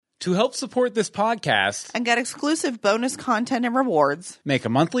To help support this podcast and get exclusive bonus content and rewards, make a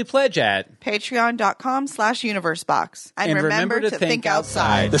monthly pledge at patreon.com/universebox. And remember to think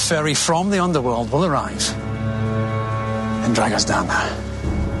outside. The ferry from the underworld will arrive and drag us down there.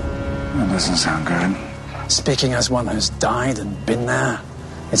 That doesn't sound good. Speaking as one who's died and been there,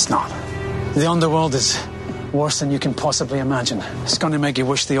 it's not. The underworld is worse than you can possibly imagine. It's going to make you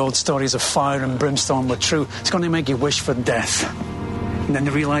wish the old stories of fire and brimstone were true. It's going to make you wish for death. And then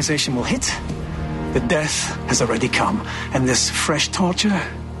the realization will hit that death has already come, and this fresh torture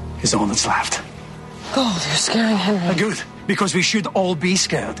is all that's left. Oh, you're scaring Henry. Good, because we should all be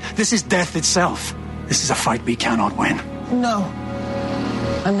scared. This is death itself. This is a fight we cannot win. No.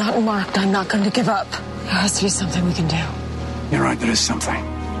 I'm not marked. I'm not going to give up. There has to be something we can do. You're right, there is something.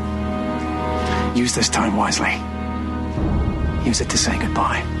 Use this time wisely. Use it to say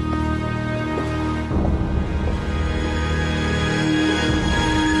goodbye.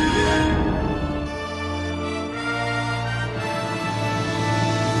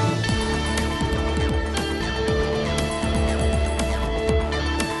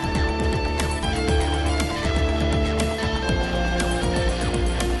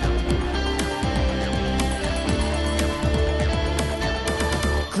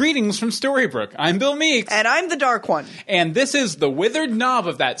 Greetings from Storybrooke. I'm Bill Meeks. And I'm the Dark One. And this is the withered knob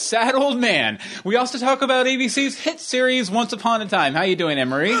of that sad old man. We also talk about ABC's hit series Once Upon a Time. How you doing,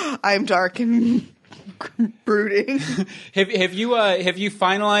 Emery? I'm dark and brooding. Have you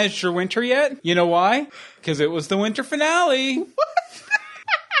finalized your winter yet? You know why? Because it was the winter finale.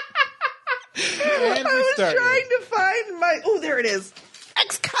 I was trying to find my... Oh, there it is.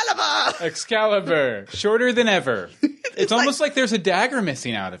 Excalibur. Shorter than ever. It's almost like there's a dagger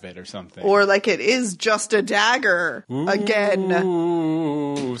missing out of it or something. Or like it is just a dagger. Again.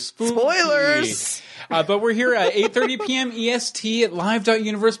 Ooh, spooky. Spoilers. But we're here at 8:30 p.m. EST at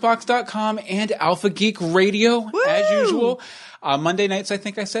live.universebox.com and Alpha Geek Radio, as usual. Monday nights, I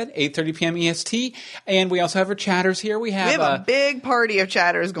think I said, 8:30 p.m. EST. And we also have our chatters here. We have a big party of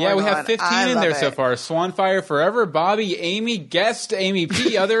chatters going on. Yeah, we have 15 in there so far. Swanfire Forever, Bobby, Amy, Guest, Amy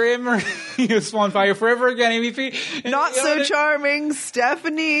P, other Emery, Swanfire Forever again, Amy P. Not so charming,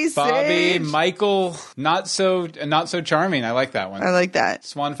 Stephanie, Bobby, Sage. Michael, not so charming. I like that one. I like that.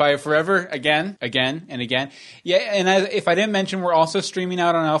 Swanfire Forever, again, and again. Yeah, and if I didn't mention, we're also streaming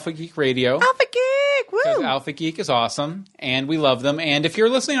out on Alpha Geek Radio. Alpha Geek, woo! Because Alpha Geek is awesome, and we love them. And if you're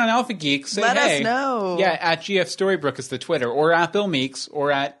listening on Alpha Geek, say Let hey. us know. Yeah, at GF Storybrooke is the Twitter, or at Bill Meeks,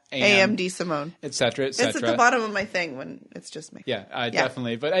 or at AMD Simone, etc., etc. It's at the bottom of my thing when it's just me. Yeah,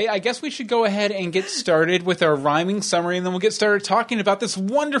 definitely. But I guess we should go ahead and get started with our rhyming summary, and then we'll get started talking about this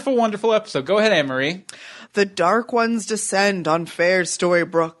wonderful, wonderful episode. Go ahead, Emery. The Dark Ones descend on fair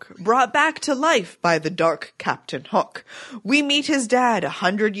Storybrooke, brought back to life by the dark Captain Hook. We meet his dad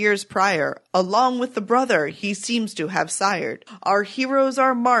 100 years prior, along with the brother he seems to have sired. Our heroes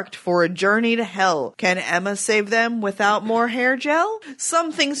are marked for a journey to hell. Can Emma save them without more hair gel?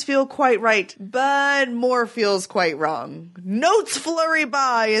 Some things feel quite right, but more feels quite wrong. Notes flurry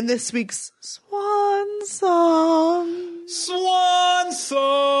by in this week's Swan Song. Swan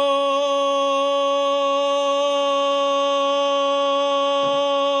Song!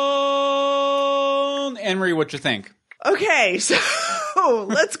 Emery, what you think? Okay, so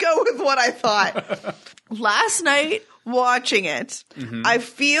let's go with what I thought. Last night, watching it, I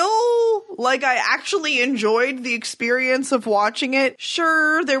feel like I actually enjoyed the experience of watching it.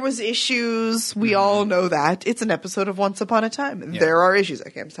 Sure, there was issues. We all know that. It's an episode of Once Upon a Time. And there are issues.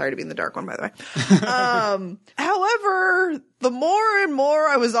 Okay, I'm sorry to be in the dark one, by the way. However, the more and more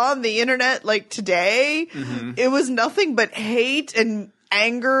I was on the internet, like today, it was nothing but hate and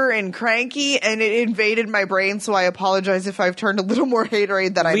anger and cranky, and it invaded my brain, so I apologize if I've turned a little more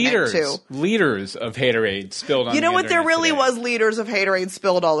haterade than I meant to. Liters of haterade spilled on the internet. You know what? There really today. was liters of haterade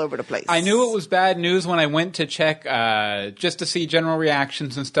spilled all over the place. I knew it was bad news when I went to check just to see general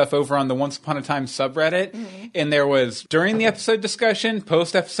reactions and stuff over on the Once Upon a Time subreddit, and there was, during the episode discussion,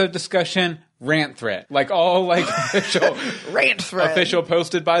 post-episode discussion, rant thread, like all like official rant thread, official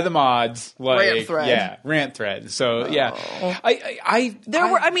posted by the mods, like rant thread. Yeah, rant thread. So yeah,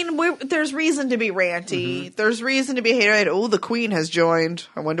 there's reason to be ranty. There's reason to be hated. Oh, the Queen has joined.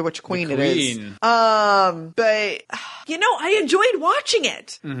 I wonder which queen it is. But you know, I enjoyed watching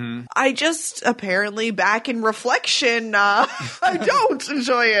it. I just apparently, back in reflection, I don't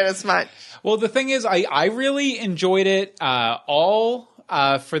enjoy it as much. Well, the thing is, I really enjoyed it all.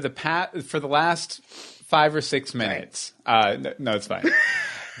 For the last 5 or 6 minutes. No, it's fine.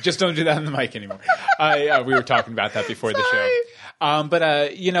 Just don't do that on the mic anymore. We were talking about that before the show. But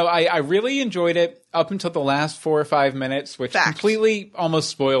I really enjoyed it up until the last 4 or 5 minutes, which completely almost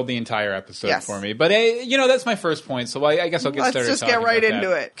spoiled the entire episode for me. But, that's my first point, so I guess I'll get started. Let's just get right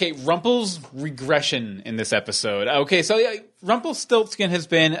into it. Okay, Rumple's regression in this episode. Okay, so Rumpelstiltskin has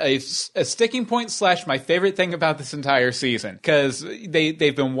been a sticking point / my favorite thing about this entire season, because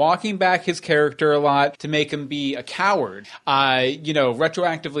they've been walking back his character a lot to make him be a coward,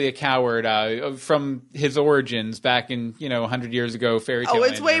 retroactively a coward from his origins back in 100 years ago, fairy tale. Oh,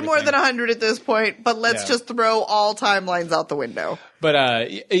 it's way more than 100 at this point, but let's just throw all timelines out the window. But,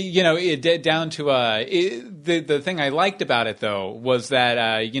 down to, the thing I liked about it, though, was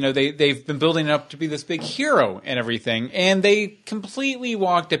that, they've been building it up to be this big hero and everything, and they completely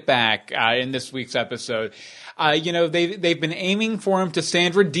walked it back, in this week's episode. They've been aiming for him to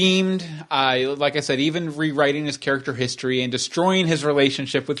stand redeemed, like I said, even rewriting his character history and destroying his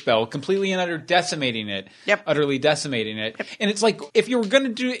relationship with Belle, completely and utterly decimating it. Yep. Utterly decimating it. Yep. And it's like, if you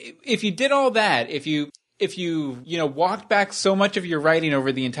did all that, if you walked back so much of your writing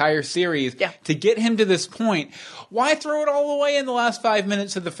over the entire series to get him to this point, why throw it all away in the last 5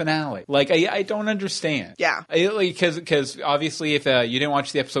 minutes of the finale? Like, I don't understand. Yeah. Because obviously if you didn't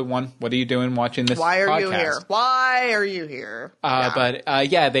watch the episode 1, what are you doing watching this podcast? Why are you here? But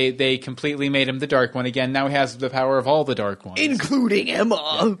they completely made him the Dark One again. Now he has the power of all the Dark Ones. Including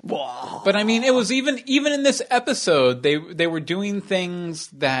Emma. Yeah. But I mean, it was even in this episode, they were doing things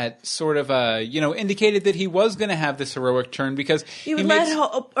that sort of, indicated that he was going to have this heroic turn, because he would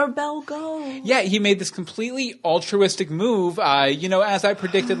let Belle go. Yeah, he made this completely altruistic move. As I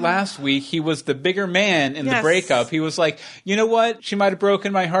predicted last week, he was the bigger man in the breakup. He was like, you know what? She might have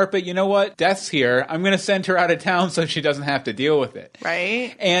broken my heart, but you know what? Death's here. I'm going to send her out of town so she doesn't have to deal with it.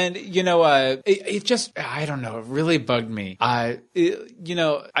 Right. And, it just, I don't know, it really bugged me. Lots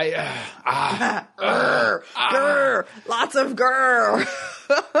of grr.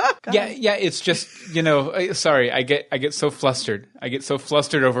 Yeah, it's just, sorry, I get so flustered. I get so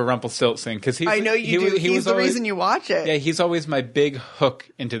flustered over Rumpelstiltskin, because I know you do. He's the reason you watch it. Yeah, he's always my big hook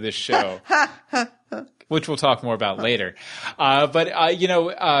into this show, which we'll talk more about later.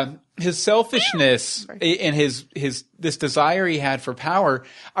 His selfishness and his this desire he had for power,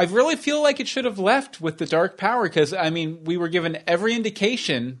 I really feel like it should have left with the dark power, because, I mean, we were given every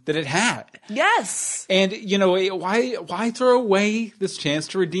indication that it had. Yes. And, why throw away this chance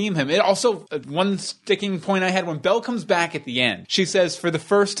to redeem him? It also, one sticking point I had, when Belle comes back at the end, she says, for the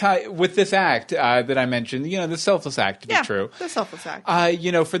first time, with this act that I mentioned, the selfless act to be true. The selfless act.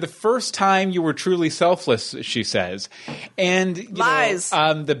 For the first time you were truly selfless, she says. And, Lies.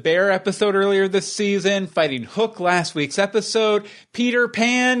 The bear episode earlier this season, fighting Hook last week's episode, Peter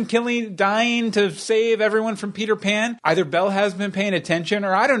Pan dying to save everyone from Peter Pan. Either Belle hasn't been paying attention,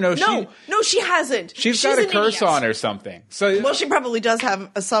 or I don't know. No, she hasn't. She's got a curse on or something. So, she probably does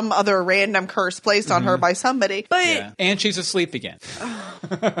have some other random curse placed on her by somebody. But and she's asleep again.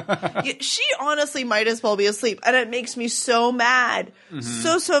 She honestly might as well be asleep, and it makes me so mad,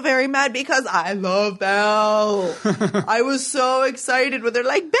 so very mad, because I love Belle. I was so excited when they're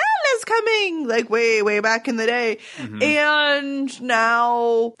like, Belle is coming, like way back in the day, and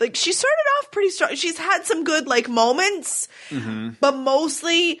now, like, she started off pretty strong. She's had some good moments, but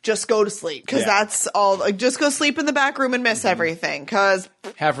mostly just go to sleep, because that's all. Like, just go sleep in the back room and miss everything, because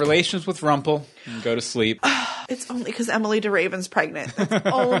have relations with Rumple and go to sleep. It's only because Emily DeRaven's pregnant. That's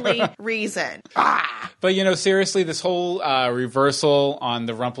the only reason. But, seriously, this whole reversal on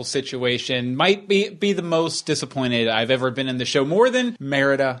the Rumple situation might be the most disappointed I've ever been in the show. More than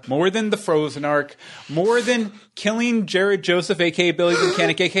Merida, more than the Frozen arc, more than killing Jared Joseph, a.k.a. Billy Buchanan,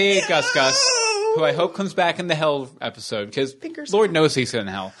 a.k.a. Gus Gus, who I hope comes back in the Hell episode, because Lord knows he's in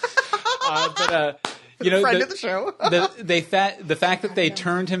Hell. Friend of the show. The fact that they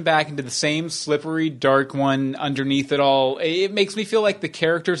turned him back into the same slippery, dark one underneath it all, it makes me feel like the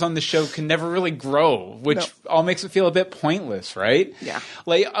characters on the show can never really grow, which all makes it feel a bit pointless, right? Yeah.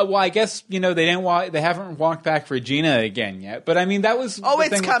 I guess they they haven't walked back Regina again yet, but I mean that was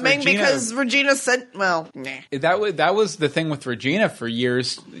it's coming because Regina said, that was the thing with Regina for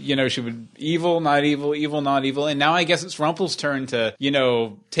years. She would evil, not evil, evil, not evil, and now I guess it's Rumple's turn to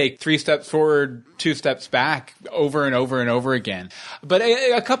take 3 steps forward, 2 steps back over and over and over again. But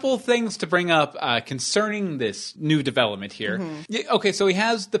a couple of things to bring up concerning this new development here. Okay, so he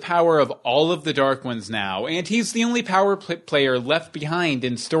has the power of all of the Dark Ones now, and he's the only power player left behind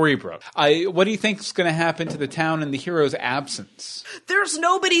in Storybrooke. What do you think is going to happen to the town in the hero's absence? There's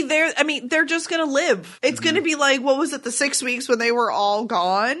nobody there. I mean, they're just going to live. It's going to be like, what was it, the 6 weeks when they were all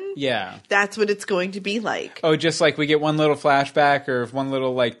gone? Yeah. That's what it's going to be like. Oh, just like we get one little flashback or one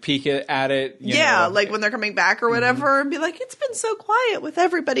little peek at it. You know, like when they're coming back or whatever, and be like, it's been so quiet with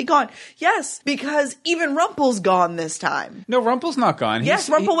everybody gone. Yes, because even Rumple's gone this time. No, Rumple's not gone. Yes,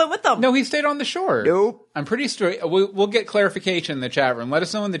 Rumple went with them. No, he stayed on the shore. Nope. I'm pretty sure. We'll get clarification in the chat room. Let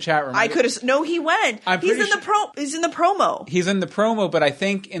us know in the chat room. I could have. No, he went. He's in the promo. He's in the promo, but I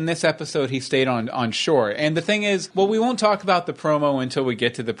think in this episode he stayed on shore. And the thing is, well, we won't talk about the promo until we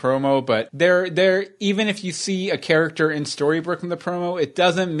get to the promo. But there, even if you see a character in Storybrooke in the promo, it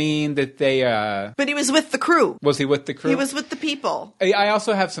doesn't mean that they. But he was with the crew. Was he with the crew? He was with the people. I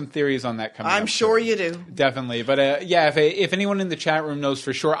also have some theories on that coming. I'm sure you do. Definitely, but yeah, if anyone in the chat room knows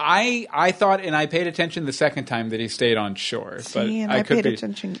for sure, I thought and I paid attention the second time that he stayed on shore. But I paid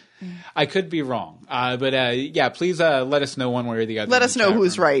attention. I could be wrong, but yeah, please let us know one way or the other. Let us know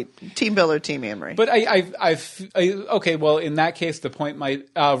who's right, Team Bill or Team Amory. But okay, well, in that case, the point might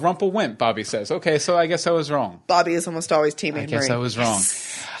Rumple went. Bobby says, okay, so I guess I was wrong. Bobby is almost always Team Amory. I guess I was wrong.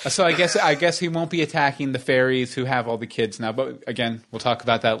 So I guess he won't be attacking the fairies who have all the kids now. But again, we'll talk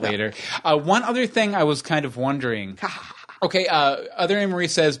about that later. One other thing I was kind of wondering. Okay, Other Amory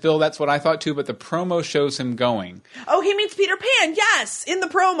says, Bill, that's what I thought too, but the promo shows him going. Oh, he meets Peter Pan, yes, in the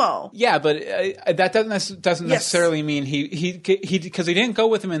promo. Yeah, but that doesn't necessarily mean he because he didn't go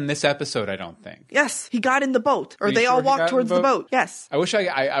with him in this episode, I don't think. Yes, he got in the boat, or they all walked towards the boat. Yes. I wish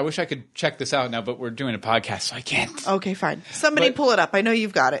I could check this out now, but we're doing a podcast, so I can't. Okay, fine. Somebody pull it up. I know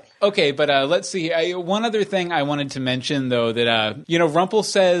you've got it. Okay, but let's see. One other thing I wanted to mention, though, that Rumple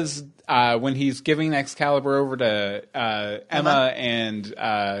says. When he's giving Excalibur over to Emma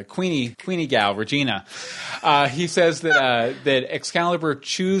and Queenie Gal, Regina, he says that Excalibur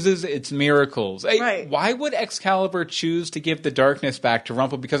chooses its miracles. Right. Why would Excalibur choose to give the darkness back to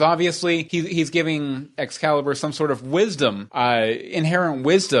Rumple? Because obviously he's giving Excalibur some sort of wisdom, inherent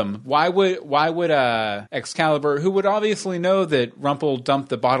wisdom. Why would Excalibur, who would obviously know that Rumple dumped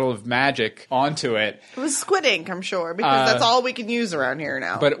the bottle of magic onto it? It was squid ink, I'm sure, because that's all we can use around here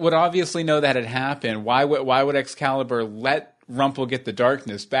now. But would obviously know that had happened. Why would Excalibur let Rumple get the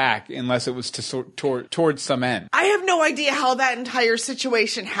darkness back unless it was towards some end? I have no idea how that entire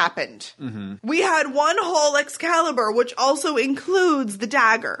situation happened. Mm-hmm. We had one whole Excalibur, which also includes the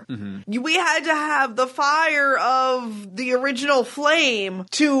dagger. Mm-hmm. We had to have the fire of the original flame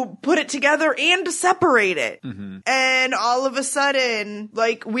to put it together and to separate it. Mm-hmm. And all of a sudden,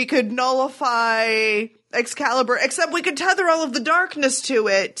 like, we could nullify Excalibur, except we could tether all of the darkness to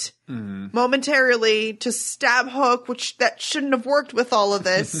it momentarily to stab Hook, which that shouldn't have worked with all of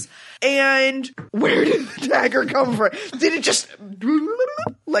this. And where did the dagger come from? Did it just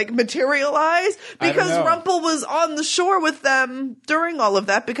like materialize? Because Rumple was on the shore with them during all of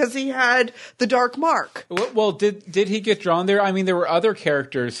that because he had the dark mark. Well, did he get drawn there? I mean, there were other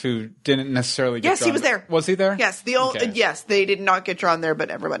characters who didn't necessarily get drawn. Yes, he was there. Was he there? Yes, yes, they did not get drawn there, but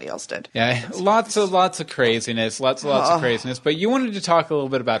everybody else did. Yeah, lots of craziness, lots of craziness. But you wanted to talk a little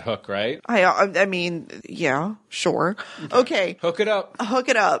bit about Hook, right? I mean, yeah, sure. Okay. Hook it up.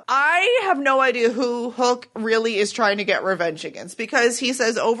 I have no idea who Hook really is trying to get revenge against because he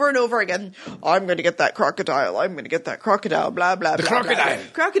says over and over again, I'm going to get that crocodile. I'm going to get that crocodile, blah, blah, blah. Crocodile.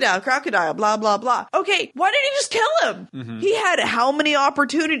 Blah. Crocodile, blah, blah, blah. Okay, why didn't he just kill him? Mm-hmm. He had how many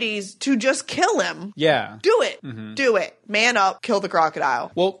opportunities to just kill him? Yeah. Do it. Mm-hmm. Do it. Man up, kill the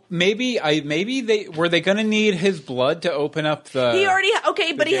crocodile. Well, maybe they were going to need his blood to open up the... He already...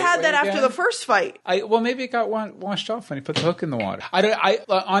 Okay, but he had that after the first fight. Well, maybe it got washed off when he put the hook in the water.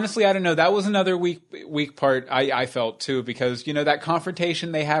 Honestly, I don't know. That was another weak part I felt too, because that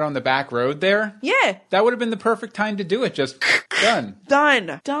confrontation they had on the back road there. Yeah, that would have been the perfect time to do it. Just done.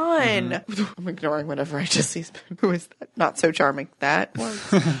 Mm-hmm. I'm ignoring whatever I just see. Who is that? Not so charming. That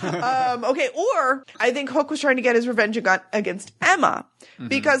was okay. Or I think Hook was trying to get his revenge against Emma.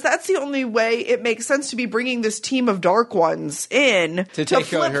 Because that's the only way it makes sense to be bringing this team of Dark Ones in to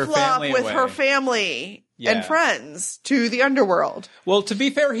flip-flop with her family and friends to the underworld. Well, to be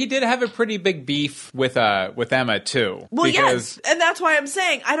fair, he did have a pretty big beef with Emma too. Well, yes, and that's why I'm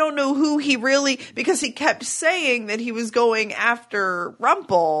saying I don't know who he really, because he kept saying that he was going after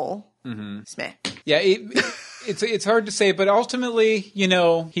Rumple. Mm-hmm. Smeh. Yeah. It's hard to say, but ultimately, he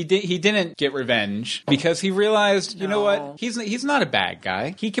didn't get revenge because he realized, you know what, he's not a bad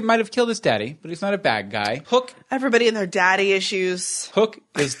guy. He might have killed his daddy, but he's not a bad guy. Hook, everybody and their daddy issues. Hook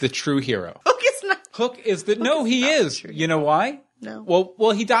is the true hero. Hook is he is. You know why? No.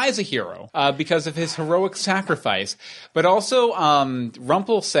 Well, he dies a hero because of his heroic sacrifice. But also,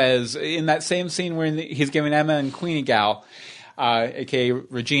 Rumple says in that same scene where he's giving Emma and Queenie Gal. aka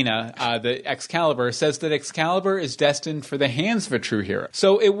Regina, the Excalibur, says that Excalibur is destined for the hands of a true hero.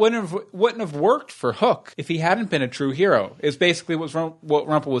 So it wouldn't have worked for Hook if he hadn't been a true hero, is basically what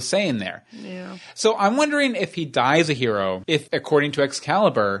Rumpel was saying there. Yeah. So I'm wondering if he dies a hero, if, according to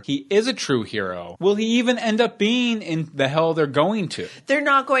Excalibur, he is a true hero, will he even end up being in the hell they're going to? They're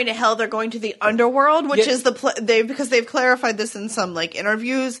not going to hell. They're going to the underworld, which is because they've clarified this in some like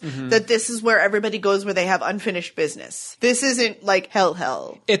interviews that this is where everybody goes where they have unfinished business. This isn't like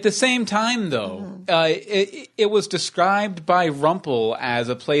hell. At the same time, though, it was described by Rumpel as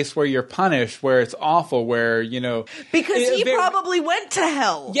a place where you're punished, where it's awful, where, because he probably went to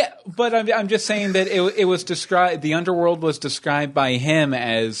hell. Yeah, but I'm just saying that it was described. The underworld was described by him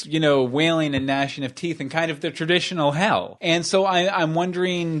as wailing and gnashing of teeth and kind of the traditional hell. And so I'm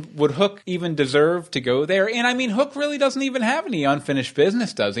wondering, would Hook even deserve to go there? And I mean, Hook really doesn't even have any unfinished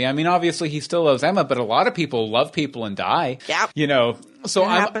business, does he? I mean, obviously he still loves Emma, but a lot of people love people and die. Yep. So it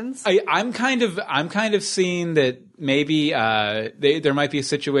happens. I'm kind of seeing that maybe there might be a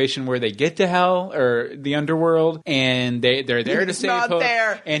situation where they get to hell or the underworld and they're there to save Hook,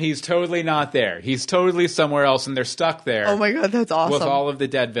 there. and he's totally not there. He's totally somewhere else, and they're stuck there. Oh my god, that's awesome! With all of the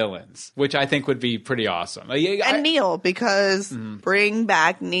dead villains, which I think would be pretty awesome. And Neil, because bring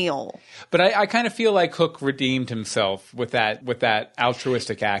back Neil. But I kind of feel like Hook redeemed himself with that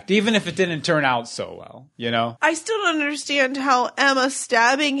altruistic act, even if it didn't turn out so well. I still don't understand how Emma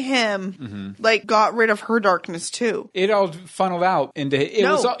stabbing him got rid of her darkness too. It all funneled out into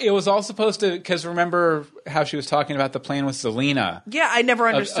it was all supposed to, because remember how she was talking about the plan with Zelena? Yeah, I never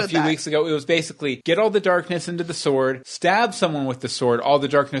understood a few weeks ago. It was basically get all the darkness into the sword, stab someone with the sword, all the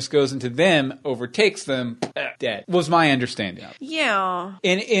darkness goes into them, overtakes them, dead. Was my understanding of it. Yeah.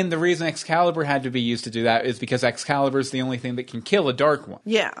 And the reason Excalibur had to be used to do that is because Excalibur is the only thing that can kill a dark one.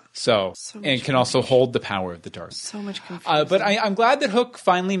 Yeah. So and can also hold the power of the dark. So much confusion. But I'm glad that Hook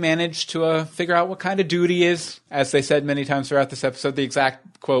finally managed to figure out what kind of dude he is. As they said many times throughout this episode, the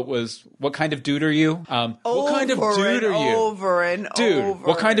exact quote was, "What kind of dude are you?" What kind of dude are you? Over and dude, over.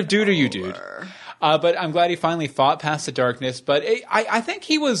 What kind of dude are you, dude? But I'm glad he finally fought past the darkness. But I think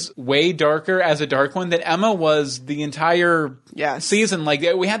he was way darker as a Dark One than Emma was the entire season. Like,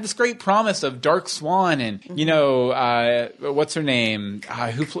 we had this great promise of Dark Swan and, what's her name?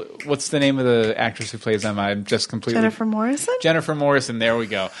 What's the name of the actress who plays Emma? I'm just completely... Jennifer Morrison? Jennifer Morrison, there we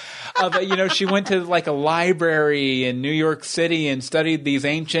go. But, she went to like a library in New York City and studied these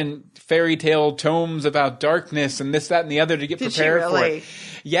ancient fairy tale tomes about darkness and this, that, and the other to get prepared for it.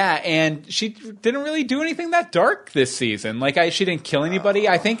 Yeah, and she didn't really do anything that dark this season. Like, she didn't kill anybody.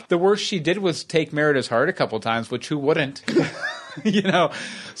 I think the worst she did was take Merida's heart a couple times, which who wouldn't?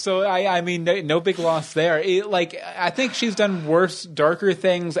 So I mean, no big loss there. I think she's done worse, darker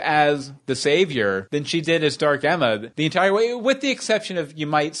things as the Savior than she did as Dark Emma the entire way, with the exception of, you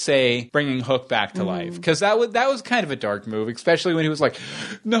might say, bringing Hook back to life, because that was kind of a dark move, especially when he was like,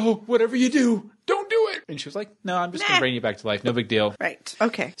 "No, whatever you do, don't do it," and she was like, "No, I'm just going to bring you back to life. No big deal." Right.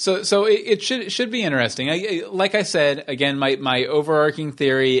 Okay. So it should be interesting. Like I said, again, my overarching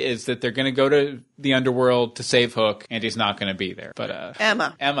theory is that they're going to go to the underworld to save Hook, and he's not going to be there. But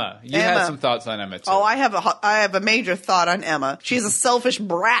Emma, you had some thoughts on Emma too. Oh, I have a major thought on Emma. She's a selfish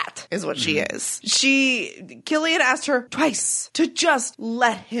brat, is what she is. Killian asked her twice to just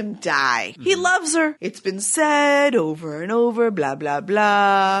let him die. He loves her. It's been said over and over, blah, blah,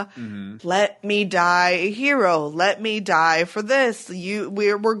 blah. Let me die a hero. Let me die for this.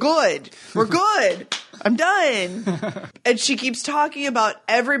 We're good. We're good. I'm done. And she keeps talking about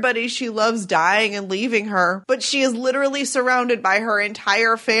everybody she loves dying and leaving her, but she is literally surrounded by her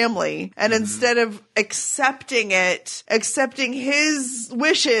entire family. And instead of accepting his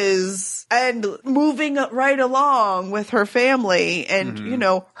wishes and moving right along with her family and,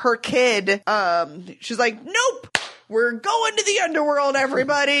 her kid, she's like, nope. We're going to the underworld,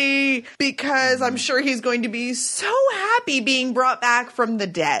 everybody, because I'm sure he's going to be so happy being brought back from the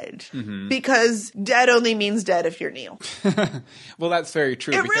dead. Because dead only means dead if you're Neil. Well, that's very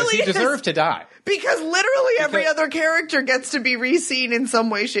true, because really he deserved to die. Because literally every other character gets to be re-seen in some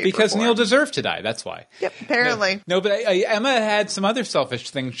way, shape, because or form. Neil deserved to die, that's why. Yep, apparently. No, but Emma had some other selfish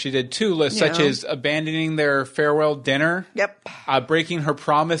things she did too, such as abandoning their farewell dinner. Yep. Breaking her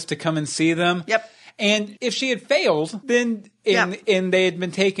promise to come and see them. Yep. And if she had failed, then and they had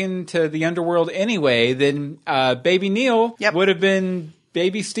been taken to the underworld anyway, then baby Neil would have been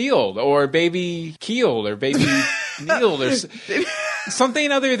baby Steeled or baby Keeled or baby Neiled or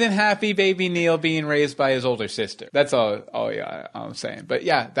Something other than happy baby Neil being raised by his older sister. That's all I'm saying. But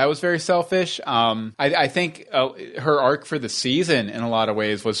yeah, that was very selfish. I think her arc for the season in a lot of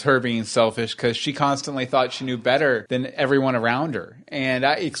ways was her being selfish because she constantly thought she knew better than everyone around her. And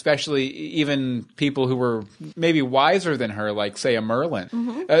especially even people who were maybe wiser than her, like say a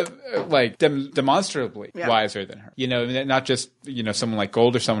Merlin, like demonstrably wiser than her. You know, not just, you know, someone like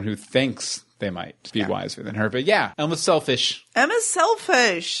Gold or someone who thinks they might be wiser than her. But yeah, Emma's selfish. Emma's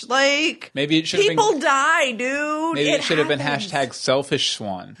selfish. Like, maybe it should have been, people die, dude. Maybe it should have been hashtag selfish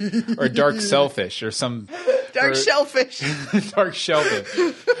swan or dark selfish or some dark shellfish. Dark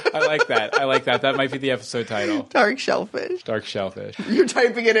shellfish. I like that. That might be the episode title. Dark shellfish. Dark shellfish. You're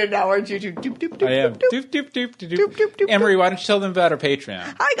typing it in now, aren't you? Doop, doop, doop, I am. doop, Doop, doop, doop, doop, doop, doop, doop. Emery, why don't you tell them about our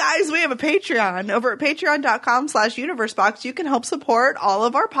Patreon? Hi guys, we have a Patreon. Over at patreon.com/universebox, you can help support all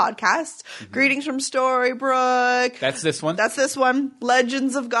of our podcasts. Greetings from Storybrooke. That's this one. That's this one.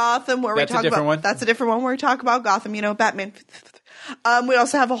 Legends of Gotham, where That's we talk a different about one. That's a different one where we talk about Gotham, you know, Batman. We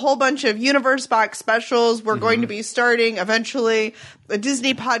also have a whole bunch of Universe Box specials. We're going to be starting eventually a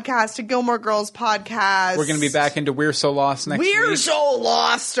Disney podcast, a Gilmore Girls podcast. We're going to be back into We're So Lost next week. We're So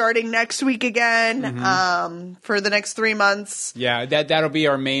Lost starting next week again for the next 3 months. Yeah, that'll be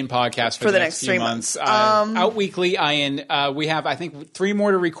our main podcast for the next 3 months. Out weekly, we have, I think, 3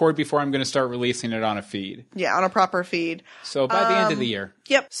 more to record before I'm going to start releasing it on a feed. Yeah, on a proper feed. So by the end of the year.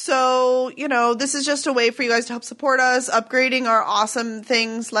 Yep. So, you know, this is just a way for you guys to help support us, upgrading our awesome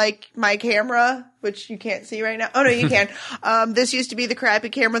things like my camera, which you can't see right now. Oh, no, you can. This used to be the crappy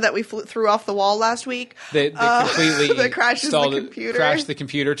camera that we threw off the wall last week. They completely that crashes the computer. Crashed the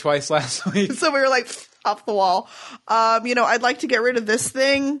computer twice last week. So we were like, off the wall. You know, I'd like to get rid of this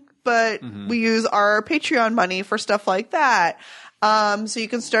thing, but we use our Patreon money for stuff like that. So you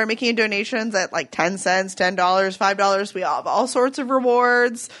can start making donations at like 10 cents, $10, $5. We have all sorts of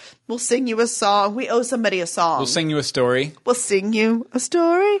rewards. We'll sing you a song. We owe somebody a song. We'll sing you a story. We'll sing you a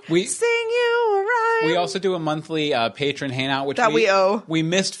story. We sing you a rhyme. We also do a monthly patron hangout, which we owe. We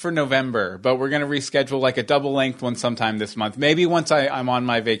missed for November, but we're going to reschedule like a double-length one sometime this month. Maybe once I'm on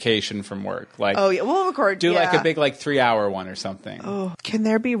my vacation from work. Like, oh, yeah. We'll record. Do like a big 3-hour one or something. Oh, can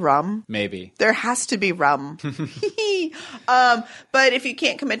there be rum? Maybe. There has to be rum. But if you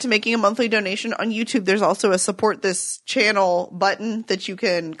can't commit to making a monthly donation on YouTube, there's also a support this channel button that you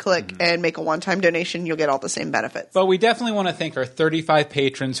can click and make a one-time donation. You'll get all the same benefits. But we definitely want to thank our 35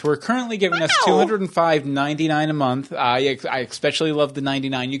 patrons who are currently giving us $205.99 a month. I especially love the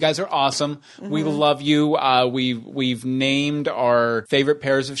 99. You guys are awesome. We love you. We've named our favorite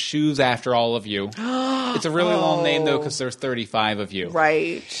pairs of shoes after all of you. It's a really long name though because there's 35 of you.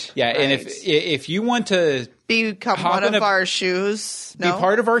 Right. Yeah, right. And if you want to become one of our shoes. Be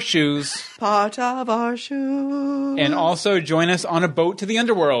part of our shoes. Part of our shoes. And also join us on a boat to the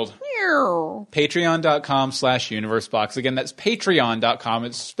underworld. Patreon.com/universebox. Again, that's patreon.com.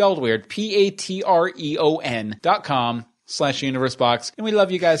 It's spelled weird. patreon.com/universebox. And we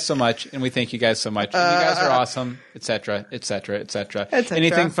love you guys so much. And we thank you guys so much. And you guys are awesome, etc., etc., etc.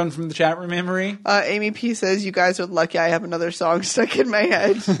 Anything fun from the chat room, Emery? Amy P says, you guys are lucky I have another song stuck in my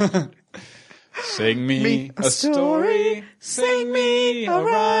head. Sing me a story, sing me a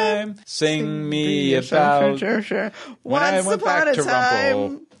rhyme, sing me about when I went back to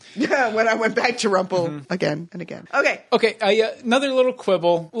Rumple. Yeah, when I went back to Rumple again and again. Okay, another little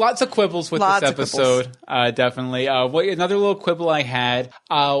quibble. Lots of quibbles with this episode. Definitely. Another little quibble I had.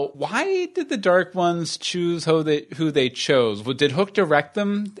 Why did the Dark Ones choose who they chose? Did Hook direct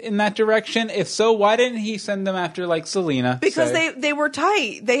them in that direction? If so, why didn't he send them after Selena? Because they were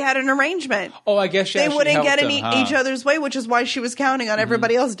tight. They had an arrangement. Oh, I guess they wouldn't get in each other's way, which is why she was counting on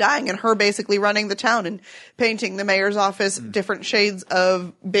everybody else dying and her basically running the town and painting the mayor's office different shades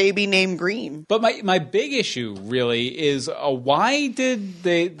of baby named Green. But my big issue really is why did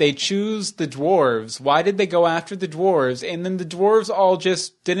they choose the dwarves? Why did they go after the dwarves? And then the dwarves all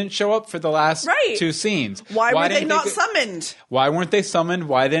just didn't show up for the last 2 scenes. Why were they not summoned? Why weren't they summoned?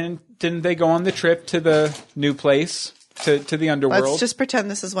 Why didn't they go on the trip to the new place, to the underworld? Let's just pretend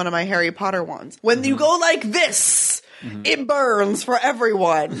this is one of my Harry Potter ones. When you go like this, it burns for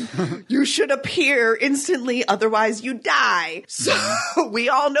everyone. You should appear instantly, otherwise you die. So we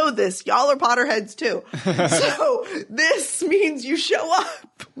all know this. Y'all are Potterheads too. So this means you show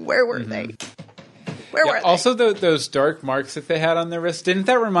up. Where were they? Where were they? Also, those dark marks that they had on their wrist, didn't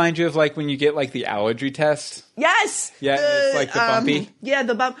that remind you of when you get the allergy test? Yes. Yeah, it's the bumpy. Yeah,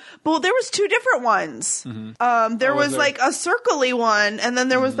 the bump. Well, there was 2 different ones. There was a circly one, and then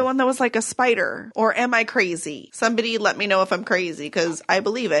there was the one that was like a spider. Or am I crazy? Somebody let me know if I'm crazy, because I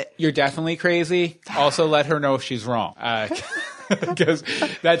believe it. You're definitely crazy. Also, let her know if she's wrong. because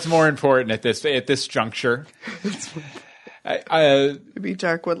that's more important at this juncture. Maybe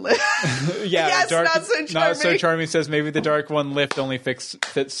Dark One lift. Yeah, yes, not so charming. Not so charming says maybe the Dark One lift only fits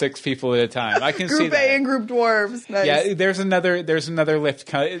 6 people at a time. I can see Group that. A and Group Dwarves. Nice. Yeah, there's another lift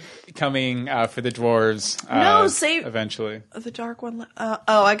coming for the dwarves. No, save eventually. The Dark One.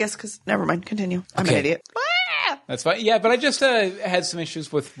 I guess because never mind. Continue. I'm an idiot. That's fine. Yeah, but I just had some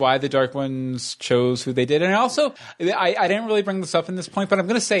issues with why the Dark Ones chose who they did, and also I didn't really bring this up in this point, but I'm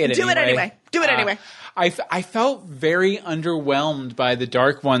going to say it anyway. Do it anyway. I felt very underwhelmed by the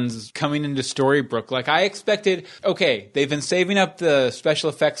Dark Ones coming into Storybrooke. Like, I expected, okay, they've been saving up the special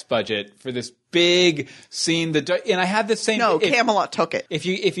effects budget for this big scene. And I had the same... No, Camelot took it. If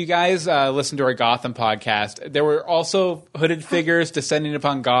you guys listen to our Gotham podcast, there were also hooded figures descending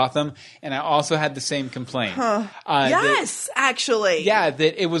upon Gotham, and I also had the same complaint. Yes, actually. Yeah,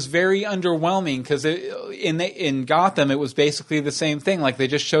 that it was very underwhelming because in Gotham it was basically the same thing. Like, they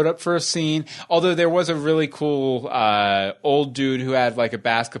just showed up for a scene, although there was a really cool old dude who had like a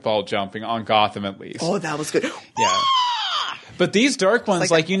basketball jumping on Gotham at least. Oh, that was good. Yeah. But these Dark Ones,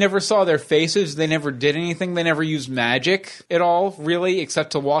 like you never saw their faces. They never did anything. They never used magic at all, really,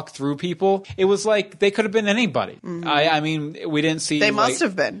 except to walk through people. It was like they could have been anybody. Mm-hmm. I mean, we didn't see... They must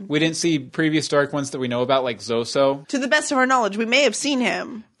have been. We didn't see previous Dark Ones that we know about, like Zoso. To the best of our knowledge, we may have seen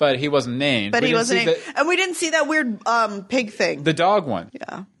him. But he wasn't named. And we didn't see that weird pig thing. The dog one.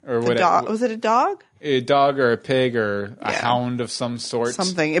 Yeah. Or what? Was it a dog? A dog or a pig or a hound of some sort.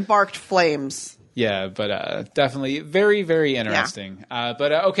 Something. It barked flames. Yeah, but definitely very, very interesting.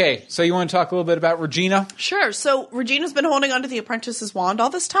 Yeah. Okay, so you want to talk a little bit about Regina? Sure. So Regina's been holding onto the apprentice's wand all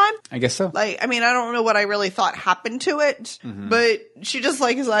this time? I guess so. I don't know what I really thought happened to it, but she just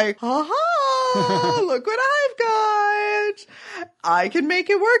is like, ha-ha, look what I've got. I can make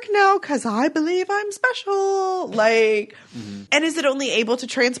it work now because I believe I'm special. And is it only able to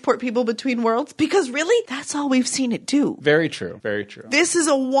transport people between worlds? Because really, that's all we've seen it do. Very true. Very true. This is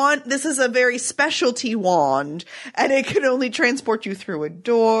a very specialty wand, and it can only transport you through a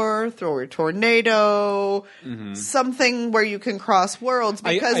door, through a tornado, something where you can cross worlds,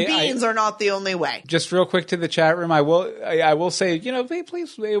 because beans are not the only way. Just real quick to the chat room, I will say,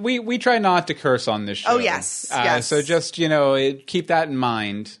 please, we try not to curse on this show. Oh, yes. Yes. So just, keep that in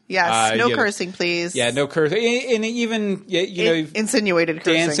mind. Yes. No cursing, please. Yeah, no cursing. And even, insinuated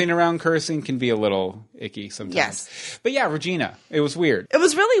cursing. Dancing around cursing can be a little icky sometimes. Yes. But yeah, Regina, it was weird. It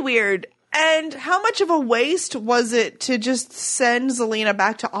was really weird. And how much of a waste was it to just send Zelena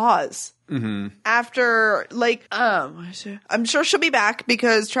back to Oz? Mm-hmm. After, I'm sure she'll be back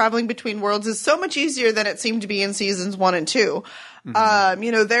because traveling between worlds is so much easier than it seemed to be in seasons 1 and 2.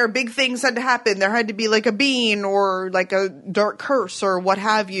 Mm-hmm. There are big things had to happen. There had to be like a bean or like a dark curse or what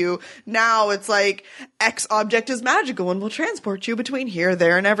have you. Now it's like X object is magical and will transport you between here,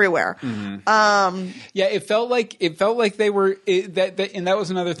 there, and everywhere. Mm-hmm. Yeah, it felt like they were and that was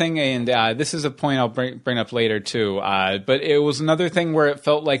another thing. And this is a point I'll bring up later too. But it was another thing where it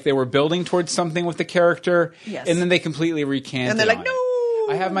felt like they were building towards something with the character, yes. And then they completely recanted. And they're like, no.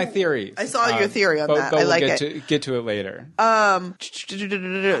 I have my theory. I saw your theory on that. I like it. Get to it later. Go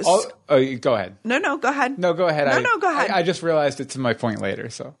ahead. No, go ahead. No, go ahead. No, go ahead. I just realized it's my point later,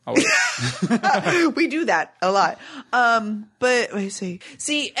 so I'll wait. We do that a lot. But let me see.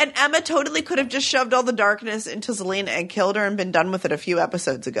 See, and Emma totally could have just shoved all the darkness into Zelena and killed her and been done with it a few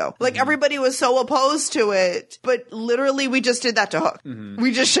episodes ago. Like, everybody was so opposed to it, but literally we just did that to Hook. Mm-hmm.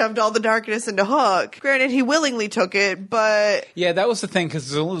 We just shoved all the darkness into Hook. Granted, he willingly took it, but... Yeah, that was the thing,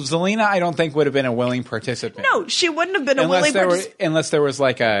 because Zelena, I don't think, would have been a willing participant. No, she wouldn't have been a willing participant. Unless there was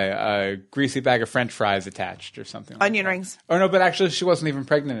like a greasy bag of French fries attached or something. Onion rings. Oh, no, but actually she wasn't even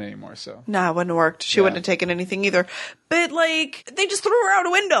pregnant anymore, so... Nah, it wouldn't have worked. She wouldn't have taken anything either. But, they just threw her out a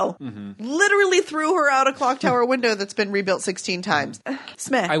window. Mm-hmm. Literally threw her out a clock tower window that's been rebuilt 16 times.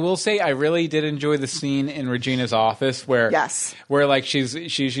 Smeh. I will say I really did enjoy the scene in Regina's office where she's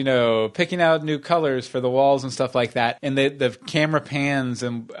picking out new colors for the walls and stuff like that, and the camera pans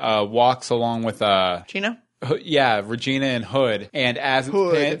and walks along with Gina? Yeah, Regina and Hood. And as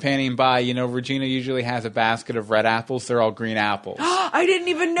it's panning by, Regina usually has a basket of red apples. They're all green apples. I didn't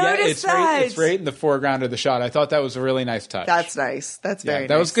even notice that. It's right in the foreground of the shot. I thought that was a really nice touch. That's nice. That's very nice.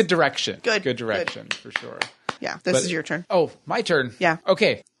 That was good direction. Good direction, for sure. Yeah, this is your turn. Oh, my turn. Yeah.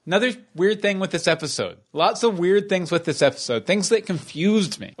 Okay. Another weird thing with this episode. Lots of weird things with this episode. Things that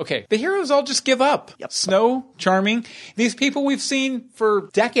confused me. Okay, the heroes all just give up. Yep. Snow, Charming. These people we've seen for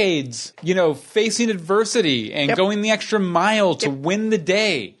decades, facing adversity and going the extra mile to win the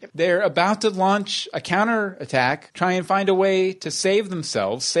day. Yep. They're about to launch a counterattack, try and find a way to save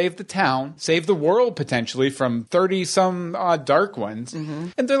themselves, save the town, save the world potentially from 30-some Dark Ones.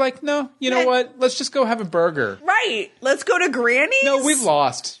 And they're like, no, you know what? Let's just go have a burger. Right. Let's go to Granny's. No, we've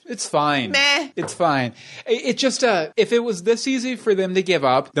lost. It's fine. Meh. It's fine. It just, if it was this easy for them to give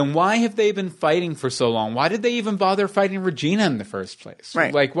up, then why have they been fighting for so long? Why did they even bother fighting Regina in the first place?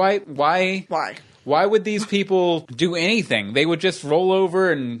 Right. Like, why? Why would these people do anything? They would just roll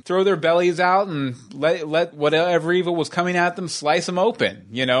over and throw their bellies out and let whatever evil was coming at them slice them open,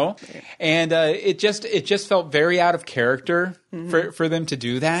 you know? And it just felt very out of character for them to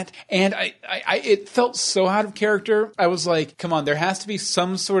do that. And it felt so out of character. I was like, come on, there has to be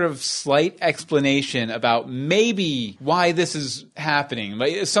some sort of slight explanation about maybe why this is happening.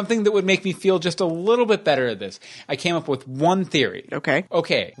 Like, something that would make me feel just a little bit better at this. I came up with one theory.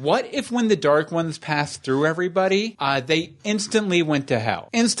 Okay. What if when the Dark Ones passed through everybody, they instantly went to hell,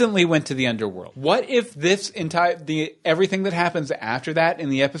 instantly went to the underworld? What if this everything that happens after that in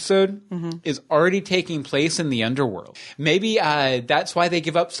the episode is already taking place in the underworld? Maybe that's why they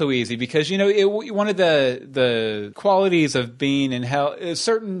give up so easy, because, you know, one of the qualities of being in hell,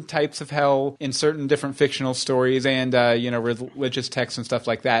 certain types of hell in certain different fictional stories and, you know, religious texts and stuff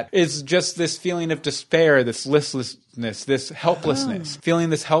like that, is just this feeling of despair, this listlessness, this helplessness, feeling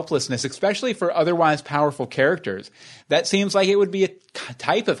this helplessness, especially for otherwise powerful characters. That seems like it would be a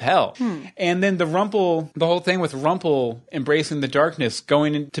type of hell. And then the whole thing with Rumple embracing the darkness,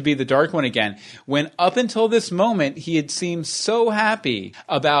 going to be the Dark One again, when up until this moment he had seemed so happy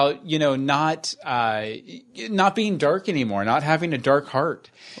about, you know, not being dark anymore, not having a dark heart.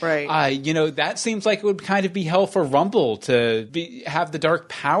 Right. You know, that seems like it would kind of be hell for Rumple to have the dark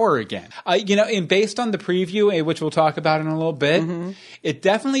power again. You know, and based on the preview, which we'll talk about in a little bit, it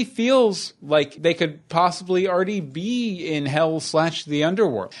definitely feels like they could possibly already be in hell / the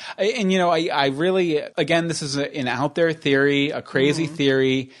underworld. And, you know, I really, again, this is an out there theory, a crazy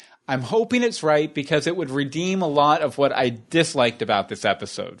theory. I'm hoping it's right because it would redeem a lot of what I disliked about this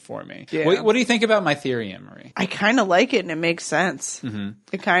episode for me. Yeah. What do you think about my theory, Anne-Marie? I kind of like it, and it makes sense.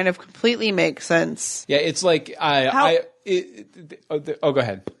 It kind of completely makes sense. Yeah, it's like go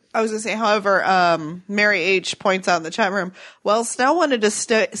ahead. I was going to say, however, Mary H. points out in the chat room, well, Snell wanted to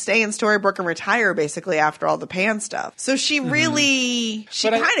stay in Storybrooke and retire, basically, after all the Pan stuff. So she really,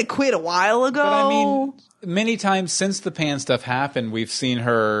 kind of quit a while ago. But I mean, many times since the Pan stuff happened, we've seen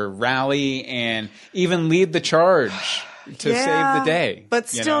her rally and even lead the charge to save the day. But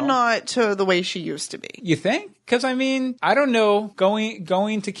still not to the way she used to be. You think? Because, I mean, I don't know,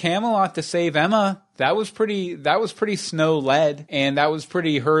 going to Camelot to save Emma, that was pretty Snow-led, and that was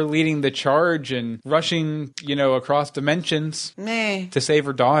pretty her leading the charge and rushing, you know, across dimensions to save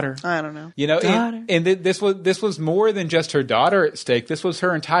her daughter. I don't know. You know, and this was more than just her daughter at stake. This was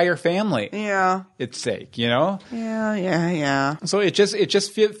her entire family. Yeah. At stake, you know? Yeah. So it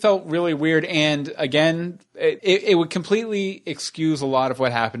just felt really weird, and again, it would completely excuse a lot of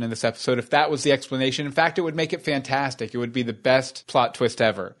what happened in this episode if that was the explanation. In fact, it would make it fantastic. It would be the best plot twist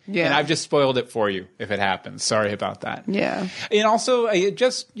ever. Yeah. And I've just spoiled it for you if it happens. Sorry about that. Yeah. And also,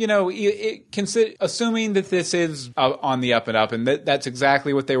 just, you know, assuming that this is on the up and up, and that's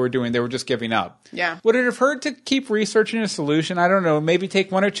exactly what they were doing. They were just giving up. Yeah. Would it have hurt to keep researching a solution? I don't know. Maybe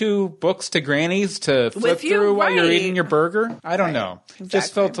take 1 or 2 books to Granny's to flip through while you're eating your burger? I don't know. Exactly.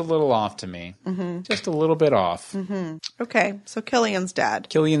 Just felt a little off to me. Just a little bit off. Okay. So Killian's dad.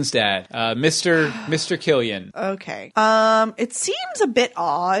 Mr. Killian. Okay. It seems a bit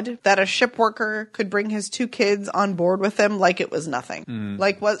odd that a ship worker could bring his 2 kids on board with him like it was nothing.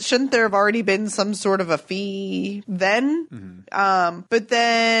 Like, shouldn't there have already been some sort of a fee then? But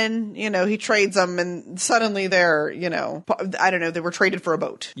then, you know, he trades them and suddenly they're, you know, I don't know, they were traded for a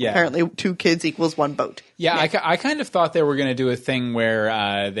boat. Yeah. Apparently 2 kids equals 1 boat. Yeah, I kind of thought they were going to do a thing where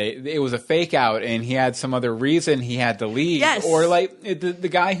it was a fake out and he had some other reason he had to leave. Yes. Or like the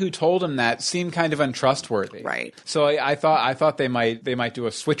guy who told him that seemed kind of untrustworthy. Right. So I thought they might do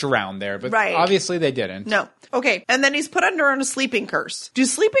a switch around there, but obviously they didn't. No. Okay. And then he's put under on a sleeping curse. Do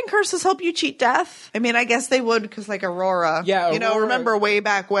sleeping curses help you cheat death? I mean, I guess they would because like Aurora. Yeah. You know, remember way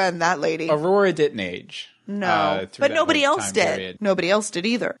back when that lady. Aurora didn't age. No, but nobody else did. Period. Nobody else did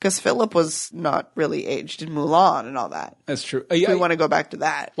either, because Philip was not really aged in Mulan and all that. That's true. We want to go back to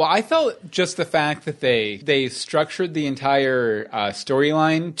that. Well, I felt just the fact that they structured the entire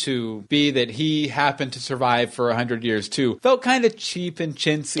storyline to be that he happened to survive for 100 years too felt kind of cheap and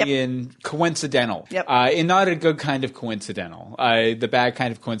chintzy and coincidental. And not a good kind of coincidental. The bad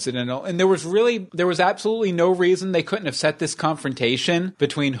kind of coincidental. And there was absolutely no reason they couldn't have set this confrontation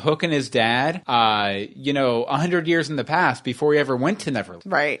between Hook and his dad. You know, 100 years in the past before he ever went to Neverland.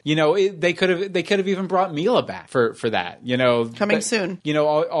 Right. They could have even brought Mila back for that. Coming soon.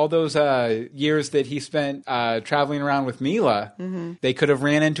 All those years that he spent traveling around with Mila, they could have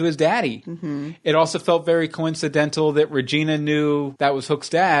ran into his daddy. It also felt very coincidental that Regina knew that was Hook's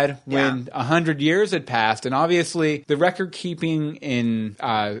dad when 100 years had passed, and obviously the record keeping in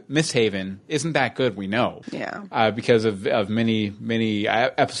Misthaven isn't that good. We know, because of many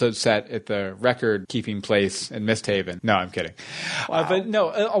episodes set at the record keeping place in Misthaven. No, I'm kidding. But no,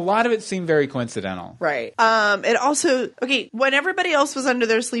 a lot of it seemed very coincidental. Right. It also, when everybody else was under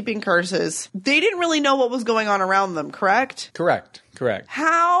their sleeping curses, they didn't really know what was going on around them, correct? Correct.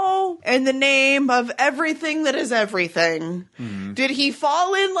 How, in the name of everything that is everything, did he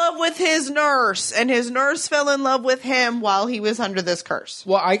fall in love with his nurse, and his nurse fell in love with him while he was under this curse?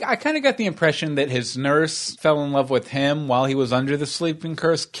 Well, I kind of got the impression that his nurse fell in love with him while he was under the sleeping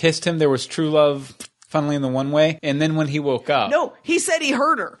curse, kissed him, there was true love, funnily in the one way, and then when he woke up... No, he said he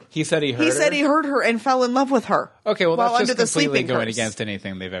heard her. He said he heard her? He said he heard her and fell in love with her. Okay, well, that's just completely going curse. against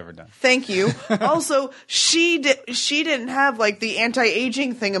anything they've ever done. Thank you. Also, she didn't have, the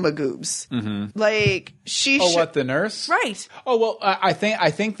anti-aging thingamagoobs. What, the nurse? Right. Oh, well, I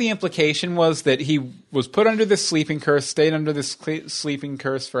think the implication was that he was put under this sleeping curse, stayed under this sleeping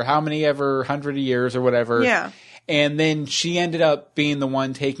curse for how many ever 100 years or whatever. Yeah. And then she ended up being the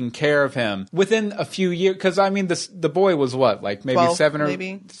one taking care of him within a few years. Because, the boy was what? Maybe 12,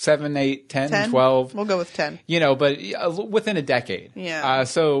 7, 8, 10, 12? We'll go with 10. But within a decade. Yeah.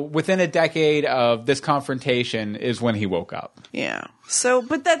 So within a decade of this confrontation is when he woke up. Yeah. So,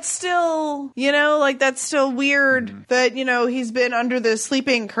 but that's still, that's still weird that, he's been under the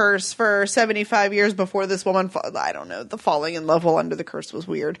sleeping curse for 75 years before this woman, I don't know, the falling in love while under the curse was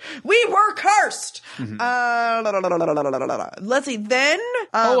weird. We were cursed! Let's see, then...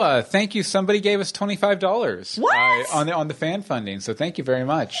 thank you. Somebody gave us $25. What? On the fan funding, so thank you very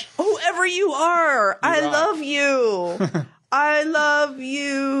much. Whoever you are, I love you. I love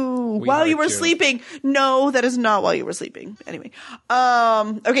you. While you were sleeping. No, that is not while you were sleeping. Anyway.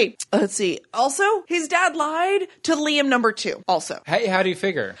 Okay, let's see. Also, his dad lied to Liam number 2. Also. Hey, how do you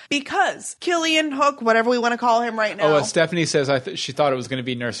figure? Because Killian, Hook, whatever we want to call him right now. Stephanie says she thought it was going to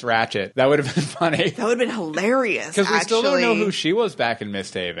be Nurse Ratchet. That would have been funny. That would have been hilarious, because we still don't know who she was back in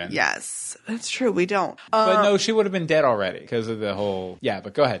Misthaven. Yes, that's true. We don't. But no, she would have been dead already because of the whole... Yeah,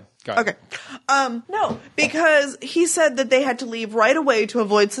 but go ahead. Okay. No, because he said that they had to leave right away to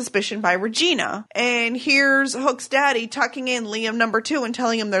avoid suspicion by Regina. And here's Hook's daddy tucking in Liam number 2 and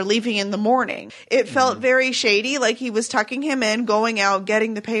telling him they're leaving in the morning. It felt very shady, like he was tucking him in, going out,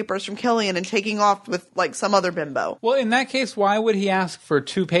 getting the papers from Killian and taking off with some other bimbo. Well, in that case, why would he ask for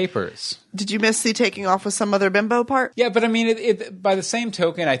 2 papers? Did you miss the taking off with some other bimbo part? Yeah, but by the same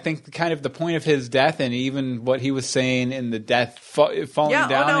token, I think kind of the point of his death and even what he was saying in the death, falling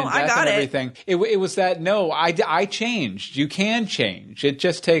down in death and everything, it was that, I changed. You can change. It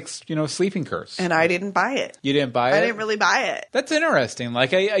just takes, sleeping curse. And I didn't buy it. You didn't buy it? I didn't really buy it. That's interesting.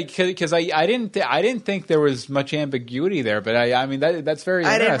 Because I didn't think there was much ambiguity there, but that's very interesting.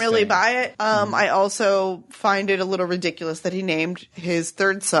 I didn't really buy it. I also find it a little ridiculous that he named his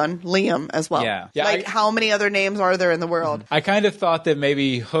third son Liam as well. Yeah. How many other names are there in the world? I kind of thought that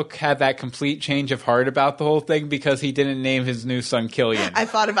maybe Hook had that complete change of heart about the whole thing because he didn't name his new son Killian. I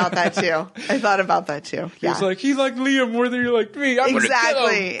thought about that too. Yeah. He's like Liam more than you're like me. I'm exactly.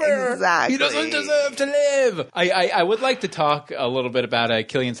 Gonna kill him. Exactly. He doesn't deserve to live. I would like to talk a little bit about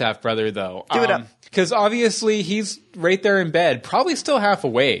Killian's half brother though. Do it up. Because obviously he's right there in bed, probably still half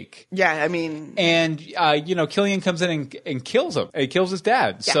awake. Yeah, And, Killian comes in and kills him. He kills his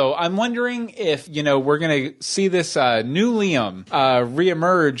dad. Yeah. So I'm wondering if, we're going to see this new Liam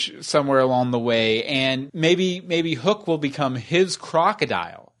reemerge somewhere along the way, and maybe Hook will become his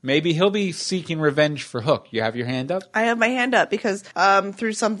crocodile. Maybe he'll be seeking revenge for Hook. You have your hand up? I have my hand up because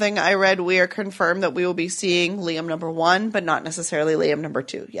through something I read, we are confirmed that we will be seeing Liam number 1, but not necessarily Liam number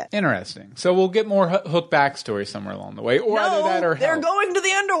 2 yet. Interesting. So we'll get more Hook backstory somewhere along the way. Or either that or they're going to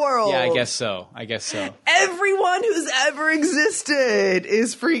the underworld. Yeah, I guess so. Everyone who's ever existed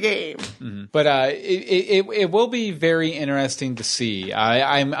is free game. Mm-hmm. But it will be very interesting to see.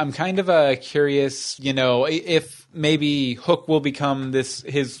 I'm kind of curious, if maybe Hook will become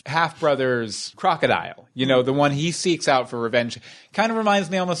his half-brother's crocodile. You know, the one he seeks out for revenge. Kind of reminds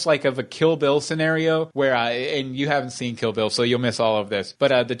me almost like of a Kill Bill scenario where, and you haven't seen Kill Bill, so you'll miss all of this.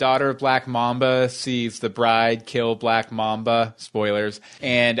 But the daughter of Black Mamba sees the bride kill Black Mamba. Spoilers.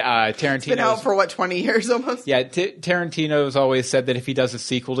 And Tarantino's It's been out for, 20 years almost? Yeah, Tarantino's always said that if he does a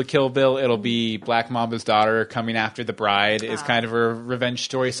sequel to Kill Bill, it'll be Black Mamba's daughter coming after the bride is kind of a revenge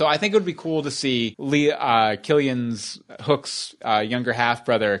story. So I think it would be cool to see Killian's Hook's younger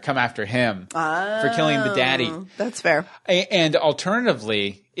half-brother come after him for killing the daddy. That's fair. And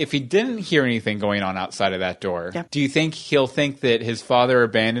alternatively, if he didn't hear anything going on outside of that door, do you think he'll think that his father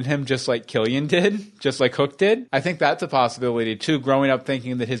abandoned him just like Killian did? Just like Hook did? I think that's a possibility, too, growing up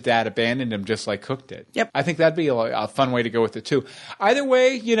thinking that his dad abandoned him just like Hook did. Yep. I think that'd be a fun way to go with it, too. Either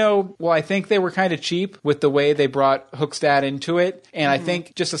way, you know, well, I think they were kind of cheap with the way they brought Hook's dad into it. And I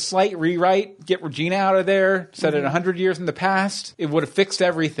think just a slight rewrite, get Regina out of there, set it 100 years in the past, it would have fixed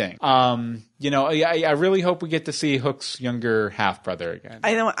everything. You know, I really hope we get to see Hook's younger half-brother again.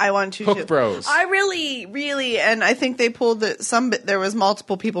 I want to Hook too. Bros. I really, and I think they pulled there was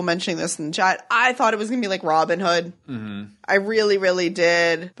multiple people mentioning this in the chat. I thought it was going to be like Robin Hood. Mm-hmm. I really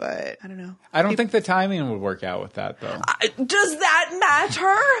did, but I don't know. I don't think the timing would work out with that, though. Does that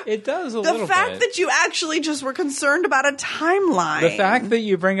matter? It does a little bit. The fact that you actually just were concerned about a timeline. The fact that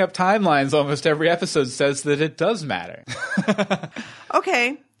you bring up timelines almost every episode says that it does matter.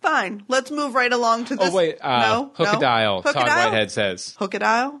 Okay. Fine. Let's move right along to this. Oh, wait. Hookadile, Todd Whitehead says.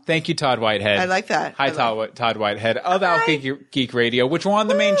 Hookadile? Thank you, Todd Whitehead. I like that. Hi, Todd Whitehead of Alpha Geek Radio, which we're on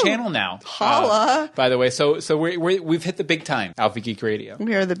the main channel now. Holla. By the way, so we've hit the big time, Alpha Geek Radio.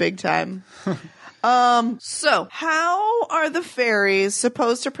 We're the big time. So how are the fairies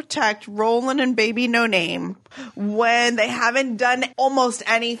supposed to protect Roland and Baby No Name when they haven't done almost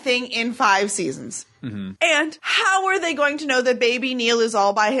anything in 5 seasons? Mm-hmm. And how are they going to know that Baby Neil is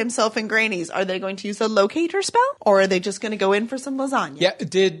all by himself in Granny's? Are they going to use a locator spell, or are they just going to go in for some lasagna? Yeah,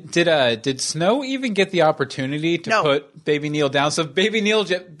 did Snow even get the opportunity to put Baby Neil down? So Baby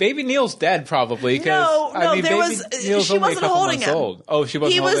Neil's dead probably. No, she wasn't holding him. Old. Oh, she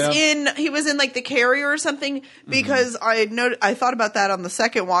wasn't holding him? He was in like the carrier or something, because I thought about that on the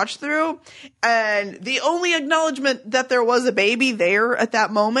second watch through, and the only acknowledgement that there was a baby there at that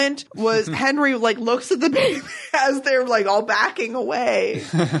moment was Henry looks at the baby as they're all backing away,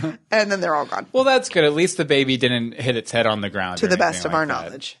 and then they're all gone. Well, that's good. At least the baby didn't hit its head on the ground. To the best of our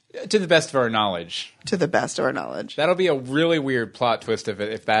knowledge. To the best of our knowledge. To the best of our knowledge. That'll be a really weird plot twist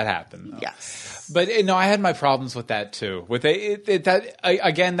if that happened, though. Yes. But no, I had my problems with that too. With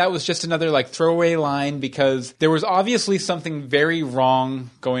that was just another throwaway line, because there was obviously something very wrong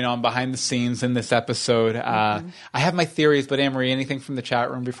going on behind the scenes in this episode. I have my theories, but Anne-Marie, anything from the chat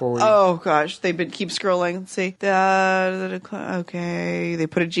room before we? Oh gosh, keep scrolling. Let's see. Okay, they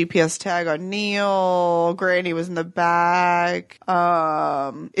put a GPS tag on Neil. Granny was in the back.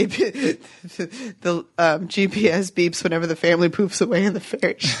 The GPS beeps whenever the family poofs away and the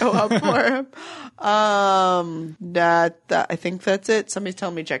fairies show up for him. I think that's it. Somebody's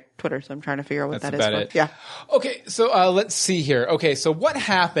telling me check Twitter, so I'm trying to figure out what that's that about is. It. Yeah. Okay, so let's see here. Okay, so what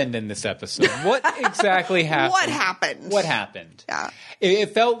happened in this episode? What exactly happened? What happened? Yeah.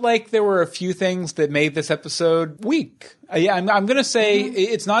 It felt like there were a few things that made this episode weak. Yeah, I'm going to say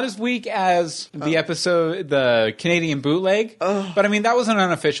it's not as weak as the episode, the Canadian bootleg, but I mean, that was an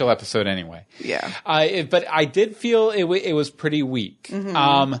unofficial episode anyway. Yeah. But I did feel it was pretty weak.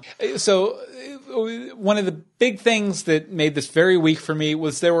 Mm-hmm. So one of the big things that made this very weak for me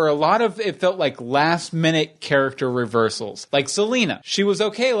was there were a lot of, it felt like last minute character reversals. Like Selena, she was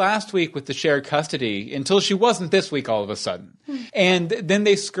okay last week with the shared custody until she wasn't this week all of a sudden. And then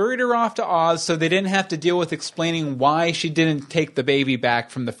they scurried her off to Oz so they didn't have to deal with explaining why she didn't take the baby back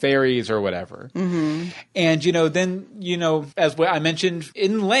from the fairies or whatever. Mm-hmm. And, then, as I mentioned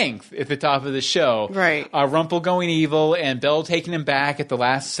in length at the top of the show, right. Rumple going evil and Belle taking him back at the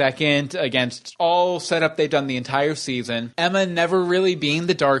last second against all setup they've done the entire season. Emma never really being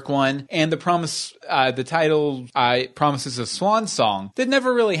the Dark One, and the title promises a swan song that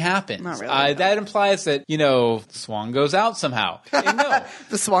never really happened. Not really. That implies that, the swan goes out somehow. And no.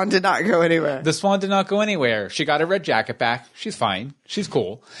 The swan did not go anywhere. The swan did not go anywhere. She got her red jacket back. She's fine. She's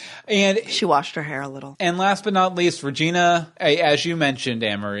cool. And she washed her hair a little. And last but not least, Regina, as you mentioned,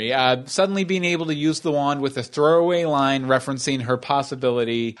 Anne-Marie, suddenly being able to use the wand with a throwaway line referencing her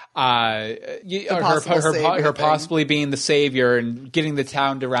possibility, her possibly being the savior and getting the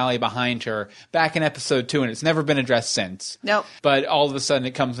town to rally behind her back in episode 2, and it's never been addressed since. Nope. But all of a sudden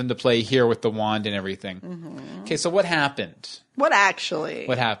it comes into play here with the wand and everything. Mm-hmm. Okay, so what happened? What actually?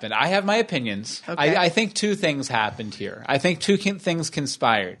 What happened? I have my opinions. Okay. I think two things happened here. I think two things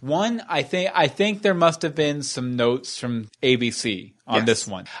conspired. One, I think there must have been some notes from ABC on this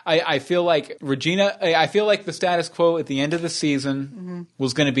one. I feel like I feel like the status quo at the end of the season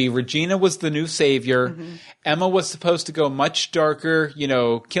was going to be Regina was the new savior. Emma was supposed to go much darker,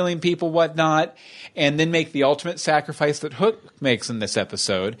 killing people, whatnot, and then make the ultimate sacrifice that Hook makes in this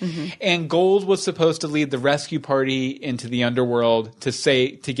episode. And Gold was supposed to lead the rescue party into the underworld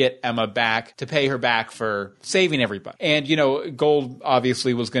to get Emma back, to pay her back for saving everybody. And, Gold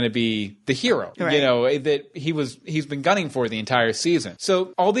obviously was going to be the hero, that he's been gunning for the entire season.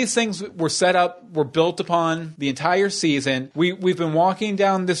 So all these things were set up, were built upon the entire season. We've been walking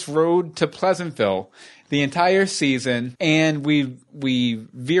down this road to Pleasantville the entire season, and we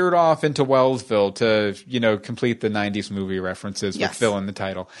veered off into Wellsville to, complete the 90s movie references with Phil in the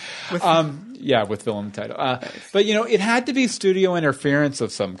title. With Phil in the title. But, it had to be studio interference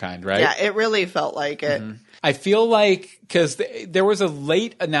of some kind, right? Yeah, it really felt like it. I feel like, because there was a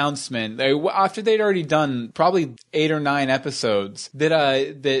late announcement after they'd already done probably 8 or 9 episodes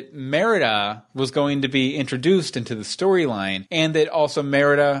that Merida was going to be introduced into the storyline, and that also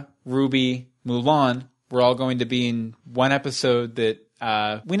Merida, Ruby, Mulan were all going to be in one episode that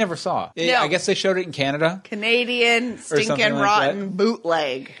we never saw. No. I guess they showed it in Canada. Canadian stinking like rotten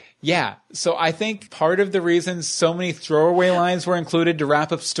bootleg. Yeah. So I think part of the reason so many throwaway lines were included to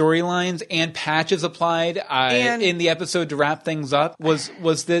wrap up storylines and patches applied in the episode to wrap things up was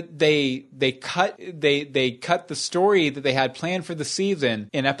that they cut the story that they had planned for the season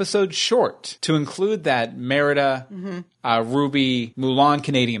in episodes short to include that Merida, Ruby, Mulan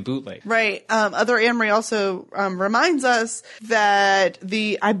Canadian bootleg. Right. Other Anne-Marie also reminds us that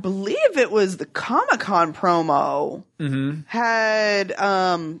I believe it was the Comic-Con promo had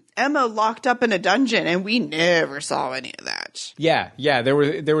Emma locked up in a dungeon, and we never saw any of that. Yeah.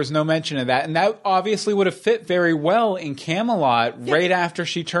 There was no mention of that, and that obviously would have fit very well in Camelot right after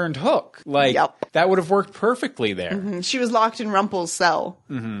she turned Hook. That would have worked perfectly there. She was locked in Rumpel's cell.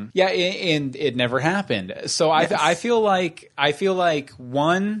 Yeah, and it never happened. So I feel like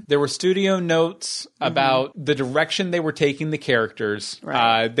one, there were studio notes about the direction they were taking the characters.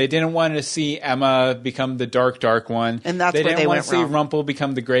 Right. They didn't want to see Emma become the dark one, and that's they where didn't they want went to see wrong. Rumpel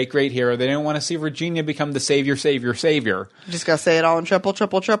become the great hero. They didn't want to see Regina become the savior. You just gotta say it all in triple.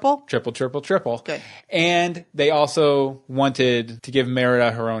 Triple. Okay. And they also wanted to give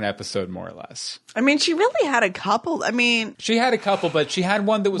Merida her own episode, more or less. I mean, she really had a couple. I mean, she had a couple, but she had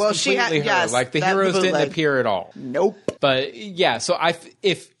one that was completely her. Yes, like the heroes didn't appear at all. Nope. But yeah, so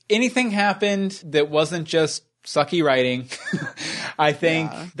if anything happened that wasn't just sucky writing, I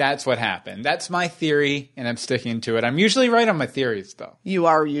think that's what happened. That's my theory, and I'm sticking to it. I'm usually right on my theories, though. You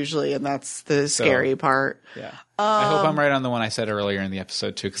are usually, and that's the scary part. Yeah. I hope I'm right on the one I said earlier in the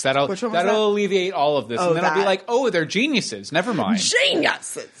episode, too, because that'll that? alleviate all of this. And then I'll be like, oh, they're geniuses. Never mind.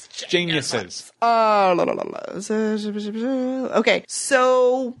 Geniuses. Okay,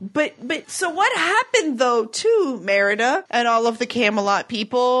 so what happened though to Merida and all of the Camelot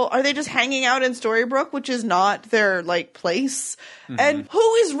people? Are they just hanging out in Storybrooke, which is not their place? And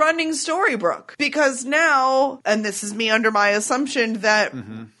who is running Storybrooke? Because now, and this is me under my assumption that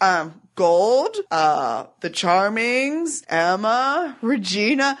Gold, the Charmings, Emma,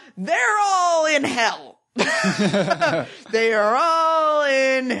 Regina, they're all in hell. They are all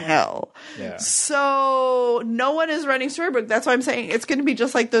in hell. Yeah. So no one is running Storybrooke. That's why I'm saying it's going to be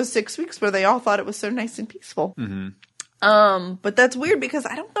just like those 6 weeks where they all thought it was so nice and peaceful. But that's weird because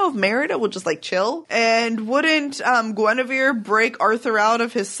I don't know if Merida will just chill. And wouldn't Guinevere break Arthur out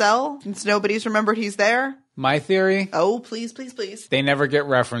of his cell since nobody's remembered he's there? My theory? Oh, please. They never get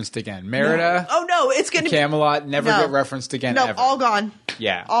referenced again. Merida. No. Oh, no, it's going to be Camelot never get referenced again. No, ever. all gone.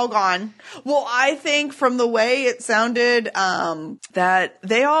 Yeah. All gone. Well, I think from the way it sounded, that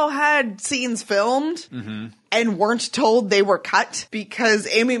they all had scenes filmed and weren't told they were cut because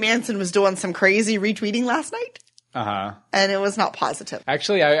Amy Manson was doing some crazy retweeting last night. And it was not positive.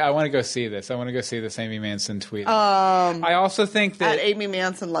 Actually, I want to go see this. I want to go see this Amy Manson tweet. I also think that... At Amy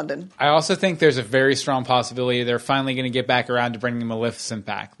Manson London. I also think there's a very strong possibility they're finally going to get back around to bringing Maleficent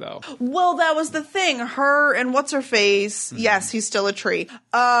back, though. Well, that was the thing. Her and what's-her-face... Yes, he's still a tree.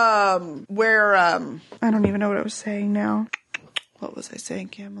 I don't even know what I was saying now. What was I saying,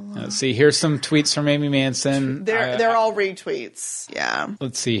 Camelot? Let's see. Here's some tweets from Amy Manson. They're all retweets. Yeah.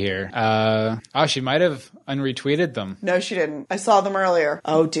 Let's see here. She might have unretweeted them. No, she didn't. I saw them earlier.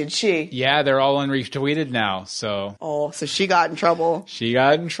 Oh, did she? Yeah, they're all unretweeted now. So. Oh, so she got in trouble. She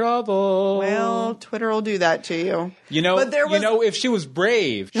got in trouble. Well, Twitter will do that to you. But if she was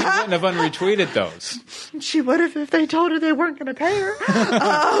brave, she wouldn't have unretweeted those. She would have if they told her they weren't going to pay her.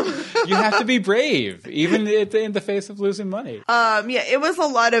 You have to be brave, even in the face of losing money. Yeah, it was a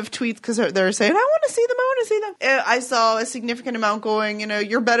lot of tweets because they're saying, I want to see them, I want to see them. I saw a significant amount going,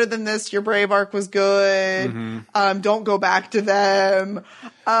 you're better than this, your Brave arc was good. Don't go back to them.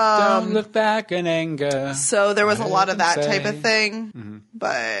 Don't look back in anger. So there was a lot of that type of thing.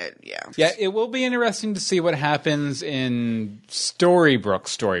 But, yeah. Yeah, it will be interesting to see what happens in Storybrooke.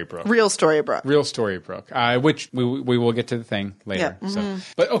 Real Storybrooke. Which we will get to the thing later. Yeah. So.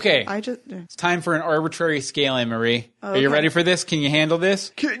 But, okay. It's time for an arbitrary scale, Anne-Marie. Okay. Are you ready for this? Can you handle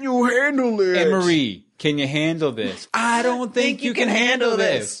this? Can you handle it? Anne-Marie, can you handle this? I don't think you can handle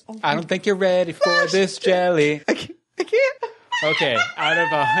this. I don't think you're ready for this jelly. I can't. Okay, out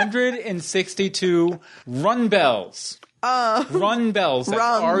of 162 run bells. Run bells. That's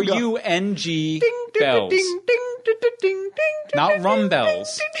R-U-N-G bells. Ding, ding, ding, ding, ding, ding. Not rum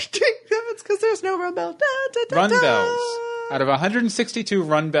bells. That's because there's no rum bell. Run bells. Out of 162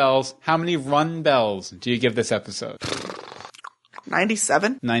 run bells, how many run bells do you give this episode?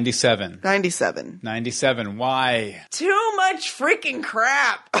 97. 97. Why? Too much freaking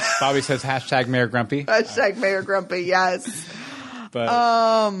crap. Bobby says hashtag Mayor Grumpy. Hashtag Mayor Grumpy, yes. But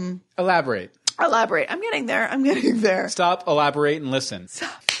elaborate. I'm getting there. Stop, elaborate, and listen.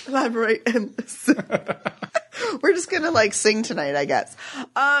 Elaborate and listen. We're just going to sing tonight, I guess.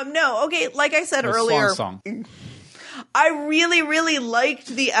 No, okay, like I said earlier. Song. I really, really liked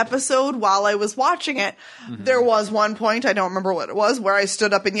the episode while I was watching it. There was one point, I don't remember what it was, where I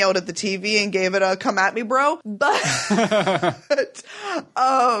stood up and yelled at the TV and gave it a come at me, bro. But,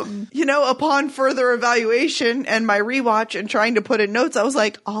 upon further evaluation and my rewatch and trying to put in notes, I was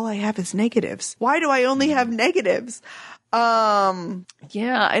like, all I have is negatives. Why do I only have negatives?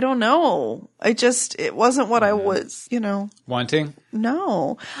 Yeah, I don't know. It wasn't what I was, Wanting?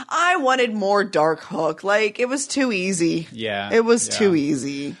 No. I wanted more Dark Hook. It was too easy. Yeah. It was too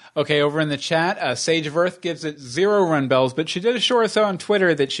easy. Okay, over in the chat, Sage of Earth gives it 0 run bells, but she did assure us on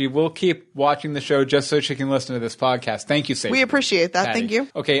Twitter that she will keep watching the show just so she can listen to this podcast. Thank you, Sage. We appreciate that. Patty. Thank you.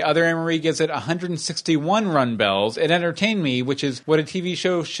 Okay, Other Anne-Marie gives it 161 run bells. It entertained me, which is what a TV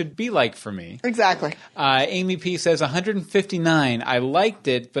show should be like for me. Exactly. Amy P says 159. I liked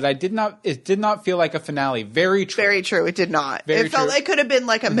it, but it did not feel like a finale. Very true. Very true. It did not. Very it felt true. it could have been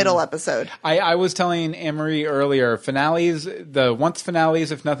like a middle episode. I was telling Anne-Marie earlier, finales, the once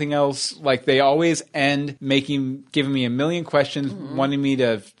finales, if nothing else, they always end giving me a million questions,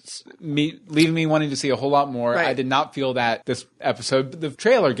 leaving me wanting to see a whole lot more. Right. I did not feel that this episode, but the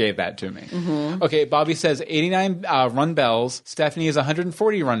trailer gave that to me. Okay, Bobby says 89 run bells. Stephanie is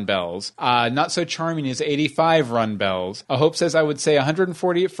 140 run bells. Not So Charming is 85 run bells. Hope says I would say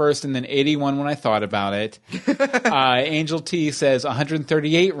 140 at first and then 81 when I thought about it. Angel T says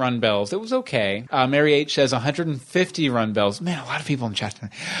 138 run bells. It was okay. Mary H says 150 run bells. Man, a lot of people in chat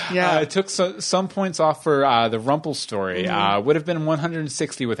tonight. Yeah. It took some points off for the Rumpel story. Would have been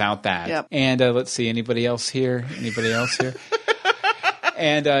 160 without that. Yep. And let's see, anybody else here?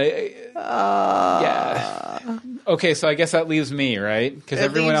 And yeah. Okay, so I guess that leaves me, right? Because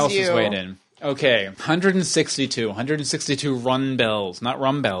everyone else is weighed in. Okay, 162 run bells, not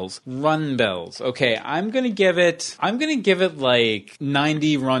rum bells, run bells. Okay, I'm gonna give it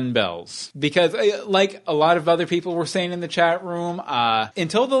 90 run bells because, like a lot of other people were saying in the chat room,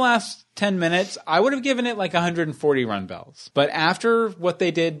 until the last 10 minutes, I would have given it 140 run bells. But after what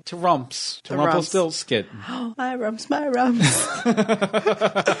they did to Rumpelstiltskin. Oh, my rumps. My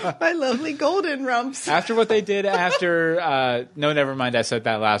lovely golden rumps. After what they did no, never mind. I said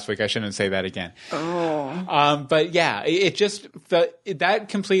that last week. I shouldn't say that again. Oh. But yeah, it just that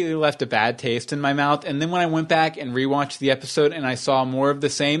completely left a bad taste in my mouth. And then when I went back and rewatched the episode and I saw more of the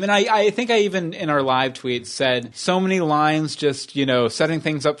same, and I think I even in our live tweet said so many lines just, setting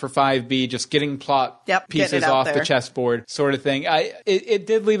things up for 5B, just getting plot pieces off the chessboard sort of thing. It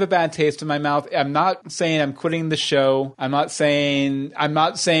did leave a bad taste in my mouth. I'm not saying I'm quitting the show. I'm not saying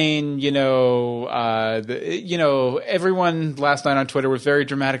everyone last night on Twitter was very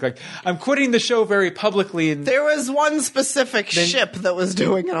dramatic, I'm quitting the show very publicly. And there was one specific ship that was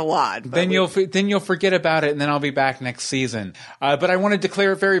doing it a lot. Then you'll forget about it, and then I'll be back next season. But I want to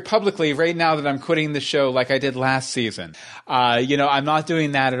declare it very publicly right now that I'm quitting the show like I did last season. I'm not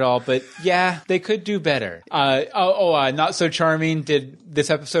doing that at all. But yeah, they could do better. Not So Charming. Did this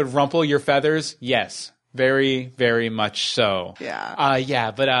episode rumple your feathers? Yes. Very, very much so. Yeah.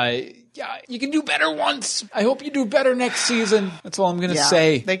 Yeah, you can do better once. I hope you do better next season. That's all I'm going to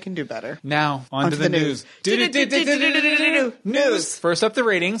say. They can do better. Now, on to the news. News. First up, the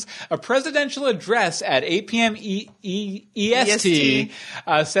ratings. A presidential address at 8 p.m. EST,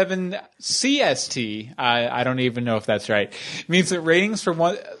 7 CST. I don't even know if that's right. Means that ratings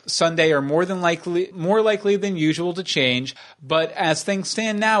for Sunday are more likely than usual to change. But as things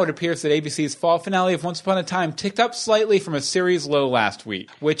stand now, it appears that ABC's fall finale of Once Upon a Time ticked up slightly from a series low last week.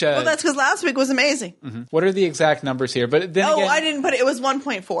 Which well, that's because last week was amazing. Mm-hmm. What are the exact numbers here? But then again, I didn't put it. It was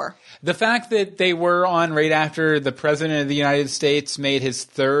 1.4. The fact that they were on right after the President of the United States made his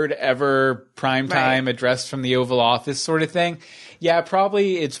third ever primetime address from the Oval Office sort of thing. Yeah,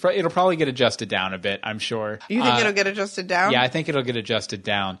 probably it'll probably get adjusted down a bit, I'm sure. You think it'll get adjusted down? Yeah, I think it'll get adjusted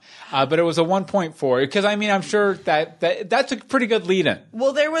down. But it was a 1.4 because I'm sure that's a pretty good lead-in.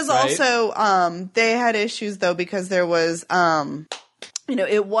 Well, there was also they had issues though because there was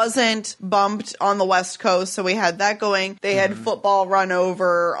it wasn't bumped on the West Coast, so we had that going. They had football run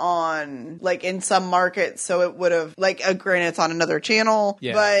over on, in some markets, so it would have, granted it's on another channel,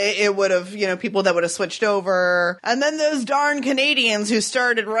 but it would have, people that would have switched over. And then those darn Canadians who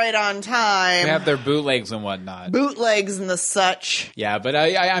started right on time. They have their bootlegs and whatnot. Bootlegs and the such. Yeah, but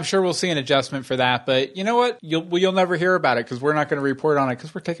I'm sure we'll see an adjustment for that. But you know what? You'll never hear about it because we're not going to report on it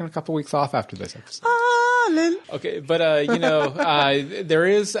because we're taking a couple weeks off after this episode. Okay, but there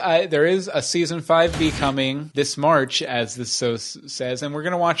is a season 5B coming this March, as this says, and we're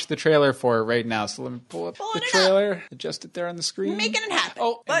gonna watch the trailer for it right now. So let me pull up the trailer, adjust it there on the screen, making it happen.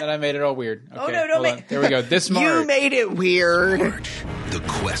 Oh, and then I made it all weird. Okay, no, don't make. There we go. This March, you made it weird. March, the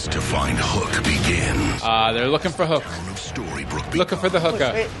quest to find Hook begins. They're looking for Hook. Looking for the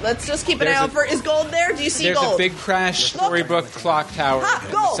hookup. Wait, let's just keep an eye out for. Is Gold there? Do you see Gold? There's a big crash Storybrooke clock tower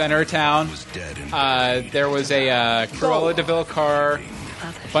in the center of town. There was a Cruella de Vil car,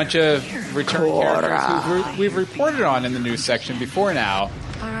 a bunch of returning characters who we've reported on in the news section before now.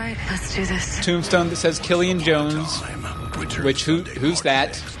 All right, let's do this. Tombstone that says Killian Jones, which who's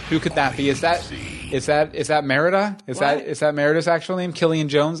that? Who could that be? Is that Merida? Is that Merida's actual name? Killian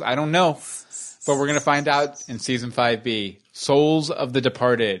Jones? I don't know. But we're going to find out in season 5B. Souls of the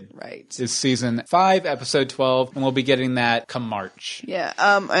Departed. Right. Is season 5, episode 12, and we'll be getting that come March. Yeah.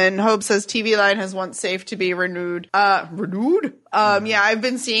 And Hope says TV Line has once safe to be renewed. Renewed? Yeah, I've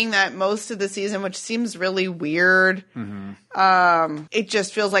been seeing that most of the season, which seems really weird. Mm-hmm. It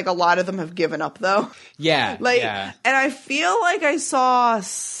just feels like a lot of them have given up, though. Yeah. And I feel like I saw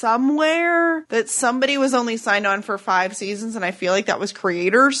somewhere that somebody was only signed on for 5 seasons, and I feel like that was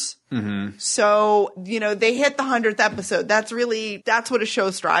creators. Mm-hmm. So, they hit the 100th episode. That's what a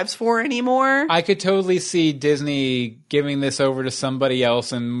show strives for anymore. I could totally see Disney giving this over to somebody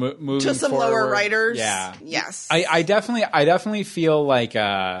else and moving to some forward. Lower writers. Yeah. Yes. I definitely feel like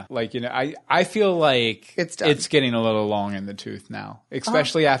I feel like it's getting a little long in the tooth now,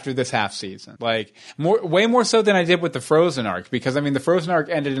 especially after this half season. Way more so than I did with the Frozen arc, because the Frozen arc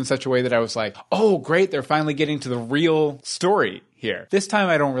ended in such a way that I was like, oh great, they're finally getting to the real story here. This time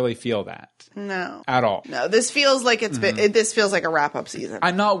I don't really feel that. No. At all. No, this feels like this feels like a wrap-up season.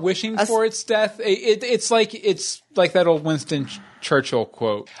 I'm not wishing for its death. It's like that old Winston Churchill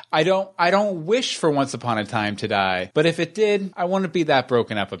quote. I don't wish for Once Upon a Time to die, but if it did, I wouldn't be that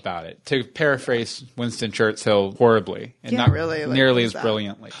broken up about it. To paraphrase Winston Churchill horribly and not really nearly as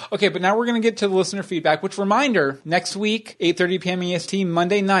brilliantly. Okay, but now we're going to get to the listener feedback, which reminder, next week, 8:30 p.m. EST,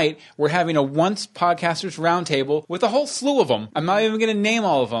 Monday night, we're having a Once Podcasters Roundtable with a whole slew of them. I'm not even going to name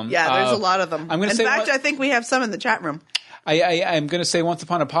all of them. Yeah, there's a lot of them. In fact, I think we have some in the chat room. I'm going to say Once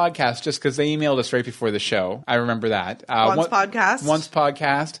Upon a Podcast just because they emailed us right before the show. I remember that. Once Podcast. Once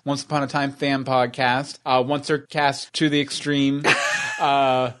Podcast. Once Upon a Time Fan Podcast. Once Cast to the Extreme.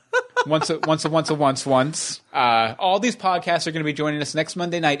 Once. All these podcasts are going to be joining us next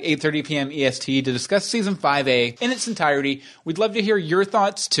Monday night, 8:30 p.m. EST, to discuss Season 5A in its entirety. We'd love to hear your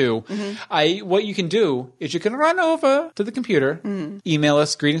thoughts, too. Mm-hmm. What you can do is you can run over to the computer, email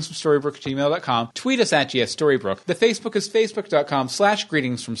us, greetingsfromstorybrooke@gmail.com, tweet us at GSStorybrooke. The Facebook is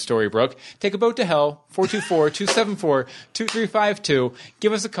facebook.com/greetingsfromstorybrooke. Take a boat to hell, 424-274-2352.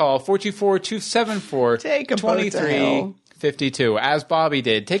 Give us a call, 424-274-2352. As Bobby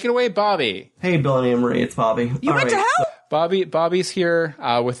did. Take it away, Bobby. Hey, Bill and Anne Marie, it's Bobby. You went to hell? Bobby's here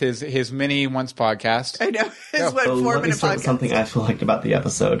with his mini Once podcast. I know. His 4-minute podcast. Something I actually liked about the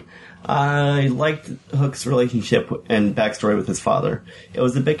episode. I liked Hook's relationship and backstory with his father. It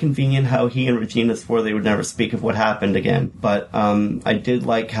was a bit convenient how he and Regina swore they would never speak of what happened again, but I did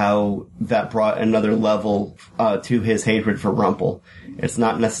like how that brought another level to his hatred for Rumple. It's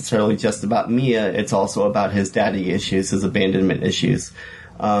not necessarily just about Mia, it's also about his daddy issues, his abandonment issues.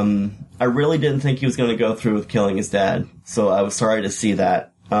 I really didn't think he was going to go through with killing his dad, so I was sorry to see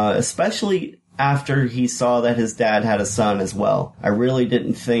that, especially after he saw that his dad had a son as well. I really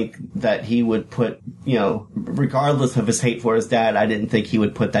didn't think that he would put, regardless of his hate for his dad, I didn't think he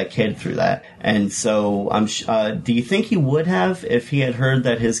would put that kid through that. And so, do you think he would have if he had heard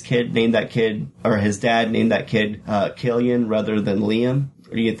that his dad named that kid Killian rather than Liam?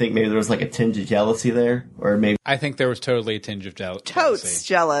 Or do you think maybe there was like a tinge of jealousy there? Or maybe I think there was totally a tinge of jealousy. Totes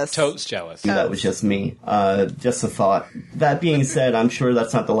jealous. That was just me. Just a thought. That being said, I'm sure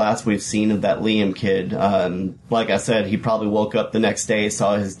that's not the last we've seen of that Liam kid. Like I said, he probably woke up the next day,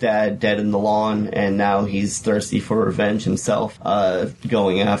 saw his dad dead in the lawn, and now he's thirsty for revenge himself,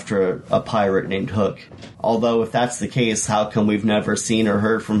 going after a pirate named Hook. Although, if that's the case, how come we've never seen or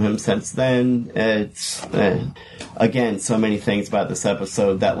heard from him since then? It's... Again, so many things about this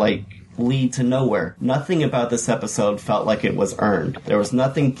episode that, lead to nowhere. Nothing about this episode felt like it was earned. There was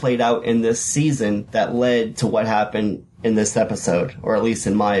nothing played out in this season that led to what happened in this episode, or at least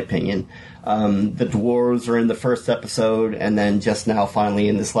in my opinion. The dwarves are in the first episode, and then just now finally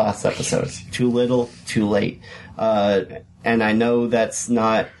in this last episode. Too little, too late. And I know that's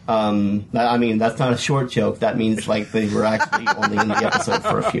not, that's not a short joke. That means, they were actually only in the episode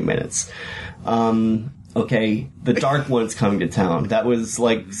for a few minutes. Okay, the Dark One's coming to town. That was, so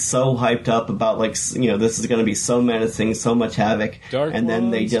hyped up about, this is going to be so menacing, so much havoc. And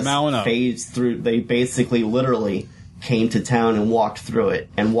then they just phased through. They basically, literally, came to town and walked through it,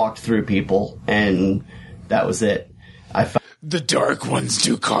 and walked through people, and that was it. The Dark Ones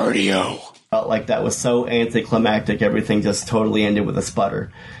do cardio. Felt like that was so anticlimactic, everything just totally ended with a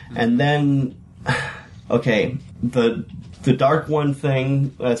sputter. And then, okay, the Dark One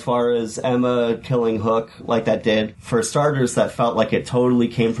thing, as far as Emma killing Hook, like that did, for starters, that felt like it totally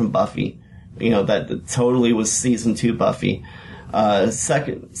came from Buffy. That totally was season 2 Buffy.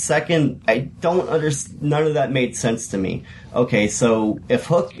 Second, I don't understand, none of that made sense to me. Okay, so if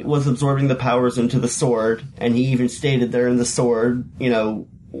Hook was absorbing the powers into the sword, and he even stated there in the sword,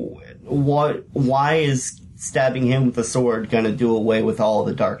 why is stabbing him with the sword gonna do away with all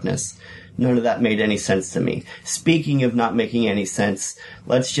the darkness? None of that made any sense to me. Speaking of not making any sense,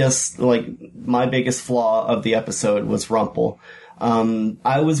 let's just, my biggest flaw of the episode was Rumple.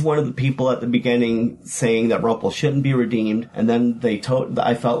 I was one of the people at the beginning saying that Rumple shouldn't be redeemed, and then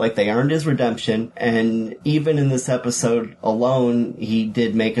I felt like they earned his redemption, and even in this episode alone, he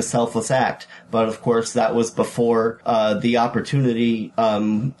did make a selfless act. But of course, that was before, the opportunity,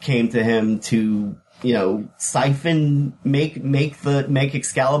 came to him to, siphon, make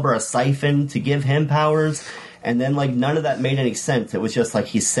Excalibur a siphon to give him powers, and then none of that made any sense. It was just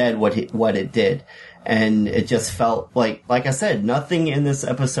he said what it did, and it just felt like I said, nothing in this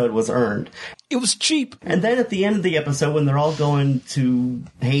episode was earned. It was cheap. And then at the end of the episode, when they're all going to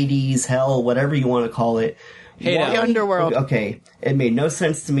Hades, hell, whatever you want to call it, the underworld. Okay, it made no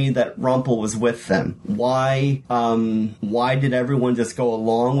sense to me that Rumple was with them. Why did everyone just go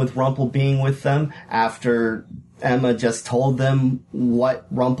along with Rumple being with them after Emma just told them what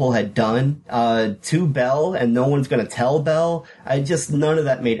Rumple had done to Belle, and no one's going to tell Belle? None of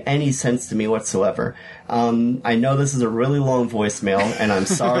that made any sense to me whatsoever. I know this is a really long voicemail, and I'm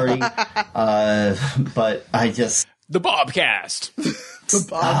sorry, but The Bobcast!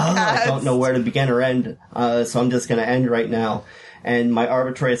 I don't know where to begin or end, so I'm just going to end right now. And my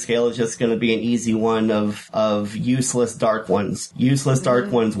arbitrary scale is just going to be an easy one of useless Dark Ones. Useless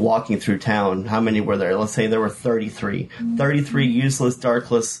Dark Ones walking through town. How many were there? Let's say there were 33. 33 useless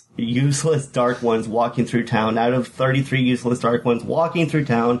Dark Ones walking through town. Out of 33 useless Dark Ones walking through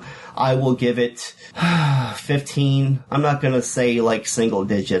town, I will give it 15. I'm not going to say single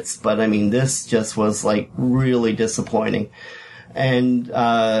digits, but this just was really disappointing. And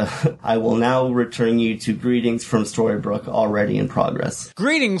I will now return you to greetings from Storybrooke, already in progress.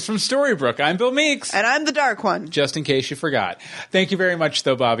 Greetings from Storybrooke. I'm Bill Meeks. And I'm the Dark One. Just in case you forgot. Thank you very much,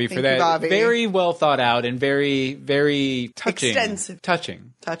 though, Bobby, for that. Bobby. Very well thought out and very, very touching. Extensive.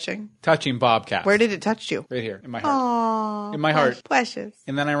 Touching Bobcast. Where did it touch you? Right here, in my heart. Aww. In my heart. Precious.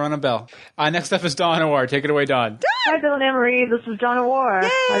 And then I run a bell. Next up is Dawn Awar. Take it away, Dawn. Hi, Bill and Anne-Marie. This is Dawn Awar.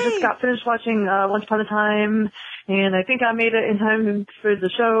 I just got finished watching Once Upon a Time, and I think I made it in time for the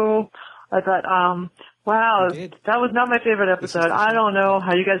show. I thought, wow, that was not my favorite episode. I don't know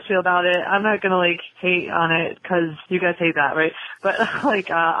how you guys feel about it. I'm not gonna, like, hate on it, because you guys hate that, right? But, like,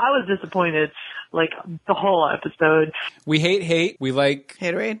 I was disappointed, like, the whole episode. We hate. We like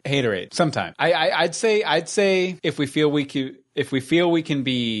haterade. Sometimes. I'd say if we feel we can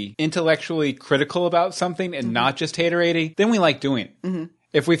be intellectually critical about something and not just haterade, then we like doing it. Mm-hmm.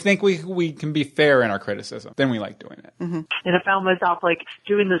 If we think we can be fair in our criticism, then we like doing it. Mm-hmm. And I found myself, like,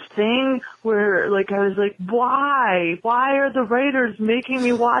 doing this thing where, like, I was like, why? Why are the writers making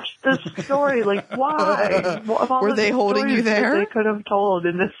me watch this story? Like, why? Were they holding you there? They could have told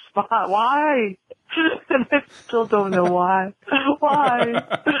in this spot. Why? And I still don't know why. Why?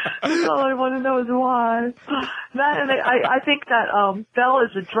 That's all I want to know is why. I think that Belle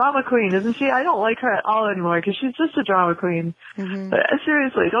is a drama queen, isn't she? I don't like her at all anymore because she's just a drama queen. Mm-hmm.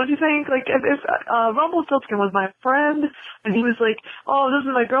 Seriously, don't you think? Like, if Rumpelstiltskin was my friend and he was like, "Oh, this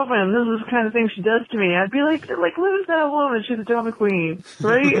is my girlfriend. This is the kind of thing she does to me," I'd be like, "Lose that woman. She's a drama queen,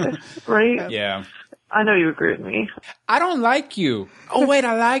 right? Right? Yeah." I know you agree with me. I don't like you. Oh wait,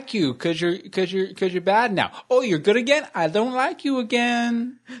 I like you because you're bad now. Oh, you're good again. I don't like you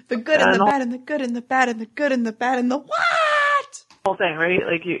again. The good and the bad and the good and the bad and the good and the bad and the what? Whole thing, right?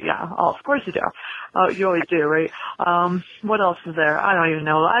 Like, of course you do. You always do, right? What else is there? I don't even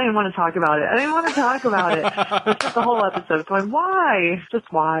know. I didn't want to talk about it. It's the whole episode going, why? Just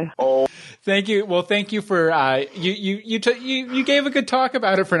why? Oh, thank you. Well, thank you for you gave a good talk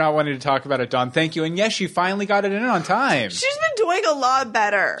about it for not wanting to talk about it, Dawn. Thank you. And yes, she finally got it in on time. She's been doing a lot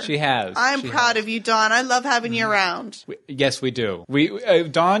better. She has. I'm proud of you, Dawn. I love having you around. Yes, we do.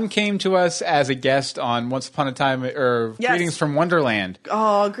 Dawn came to us as a guest on Once Upon a Time, or Greetings from Wonderland.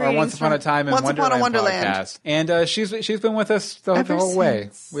 Oh, greetings! Or Once Upon a Time in Wonderland podcast. And she's been with us the whole way.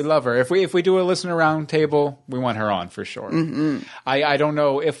 We love her. If we do a listener round table, we want her on for sure. Mm-hmm. I don't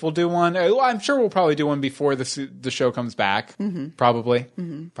know if we'll do one. I'm sure we'll probably do one before the show comes back. Mm-hmm. Probably.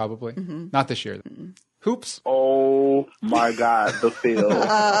 Mm-hmm. Not this year. Mm-hmm. Hoops. Oh my God, the feel.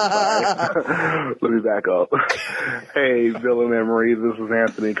 Let me back up. Hey, Bill and Emery, this is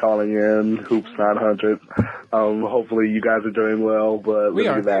Anthony calling in, Hoops 900. Hopefully you guys are doing well, but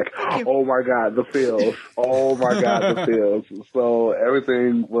let me back. Oh my God, the feels. Oh my God, the feels. So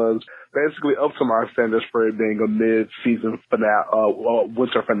everything was basically up to my standards for it being a mid-season finale,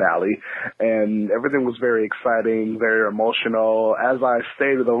 winter finale, and everything was very exciting, very emotional. As I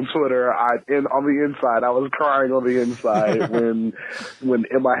stated on Twitter, on the inside, I was crying on the inside when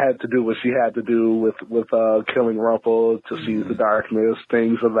Emma had to do what she had to do with killing Rumple to seize the darkness,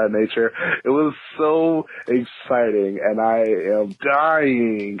 things of that nature. It was so exciting, and I am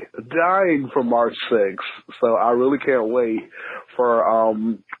dying for March 6th. So I really can't wait for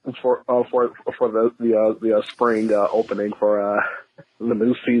the spring opening for the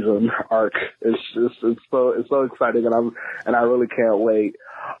new season arc. It's so exciting, and I really can't wait.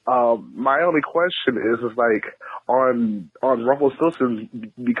 My only question is like on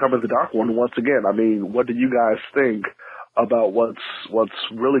Rumpelstiltskin becoming the Dark One once again. I mean, what do you guys think about what's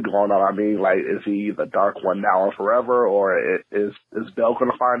really going on? I mean, like, is he the Dark One now and forever, or is Belle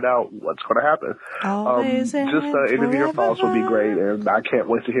going to find out what's going to happen? Just any of your thoughts would be great, and I can't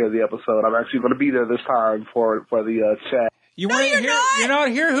wait to hear the episode. I'm actually going to be there this time for the chat. You're not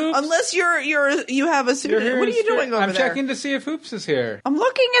here, Hoops. Unless you have a suit. What are you doing over there? I'm checking to see if Hoops is here. I'm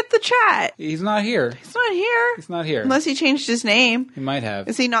looking at the chat. He's not here. He's not here. Unless he changed his name. He might have.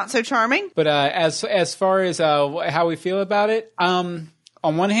 Is he not so charming? But as far as how we feel about it, on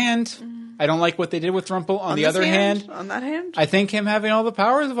one hand, I don't like what they did with Rumple. On the other hand, I think him having all the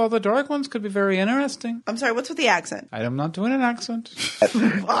powers of all the Dark Ones could be very interesting. I'm sorry, what's with the accent? I'm not doing an accent.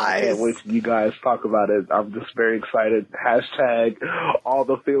 I can't wait till you guys talk about it. I'm just very excited. Hashtag all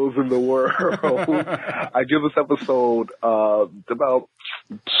the feels in the world. I give this episode about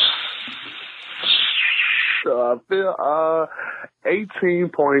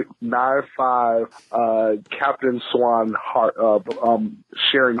 18.95 Captain Swan heart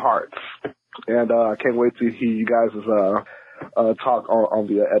sharing hearts, and I can't wait to hear you guys' talk on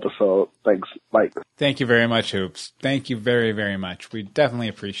the episode. Thanks, Mike. Thank you very much, Hoops. Thank you very, very much. We definitely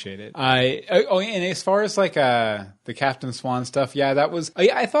appreciate it. And as far as like the Captain Swan stuff, that was.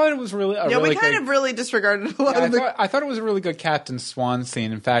 I thought it was really. We kind of really disregarded a lot of I thought it was a really good Captain Swan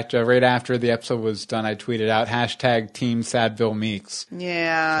scene. In fact, right after the episode was done, I tweeted out #Team Sadville Meeks.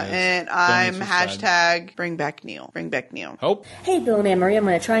 Yeah, and I'm # Bring Back Neil. Bring Back Neil. Hope. Hey, Bill and Anne-Marie. I'm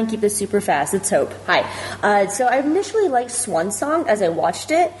going to try and keep this super fast. It's Hope. Hi. So I initially liked Swan Song as I watched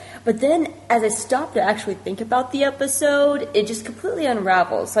it, but then then as I stopped to actually think about the episode, it just completely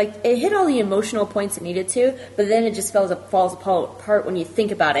unravels. Like, it hit all the emotional points it needed to, but then it just falls apart when you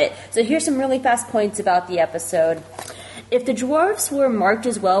think about it. So here's some really fast points about the episode. If the dwarves were marked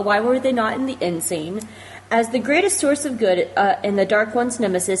as well, why were they not in the end scene? As the greatest source of good and the Dark One's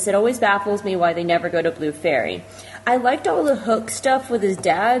nemesis, it always baffles me why they never go to Blue Fairy. I liked all the Hook stuff with his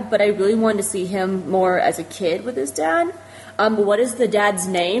dad, but I really wanted to see him more as a kid with his dad. What is the dad's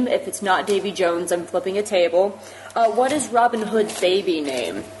name? If it's not Davy Jones, I'm flipping a table. What is Robin Hood's baby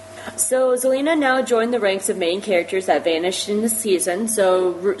name? So Zelena now joined the ranks of main characters that vanished in the season.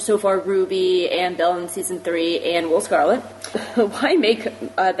 So far, Ruby and Belle in season 3 and Will Scarlet. Why make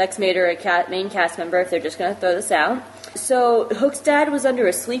Vex Mater a main cast member if they're just going to throw this out? So Hook's dad was under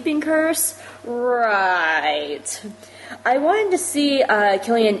a sleeping curse? Right. I wanted to see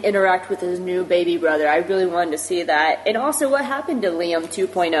Killian interact with his new baby brother. I really wanted to see that. And also, what happened to Liam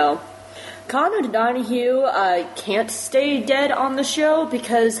 2.0? Connor Donahue can't stay dead on the show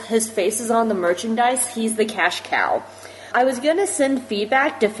because his face is on the merchandise. He's the cash cow. I was going to send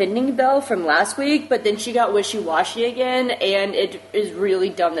feedback defending Belle from last week, but then she got wishy-washy again, and it is really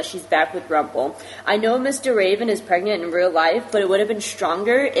dumb that she's back with Rumple. I know Mr. Raven is pregnant in real life, but it would have been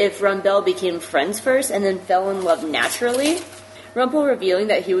stronger if Belle became friends first and then fell in love naturally. Rumple revealing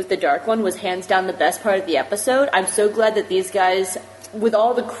that he was the Dark One was hands down the best part of the episode. I'm so glad that these guys, with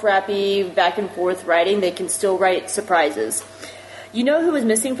all the crappy back-and-forth writing, they can still write surprises. You know who was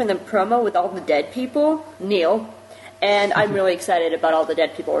missing from the promo with all the dead people? Neil. And I'm really excited about all the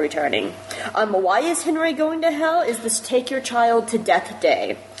dead people returning. Why is Henry going to hell? Is this Take Your Child to Death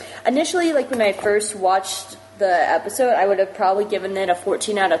Day? Initially, when I first watched the episode, I would have probably given it a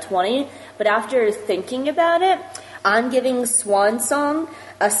 14 out of 20. But after thinking about it, I'm giving Swan Song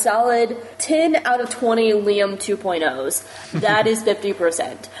a solid 10 out of 20 Liam 2.0s. That is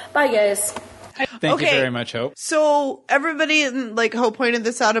 50%. Bye, guys. Thank you very much, Hope. So everybody, Hope pointed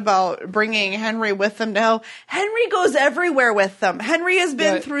this out about bringing Henry with them to hell. Henry goes everywhere with them. Henry has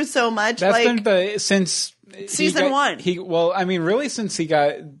been through so much. That's been since season 1. Since he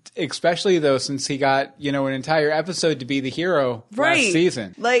got, especially though, since he got, an entire episode to be the hero last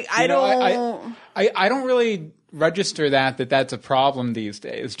season. I don't really register that that's a problem these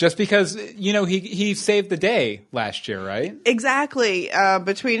days, just because he saved the day last year, right? Exactly.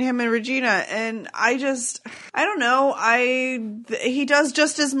 Between him and Regina, and I don't know, he does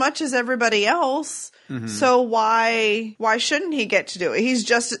just as much as everybody else. Mm-hmm. So why shouldn't he get to do it? He's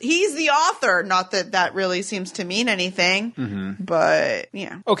the author. Not that really seems to mean anything, but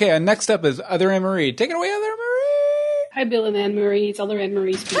yeah. Okay, next up is Other Anne Marie. Take it away, Other Anne Marie. Hi, Bill and Anne Marie. It's Other Anne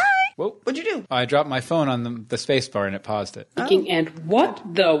Marie speaking. Whoa. What'd you do? I dropped my phone on the space bar and it paused it. And what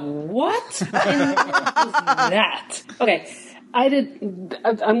the what is that? Okay.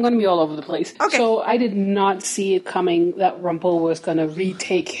 I'm going to be all over the place. Okay. So I did not see it coming that Rumple was going to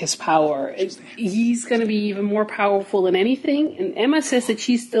retake his power. He's going to be even more powerful than anything. And Emma says that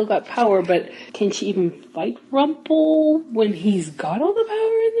she's still got power, but can she even fight Rumple when he's got all the power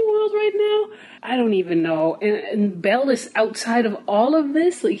in the world right now? I don't even know. And Belle is outside of all of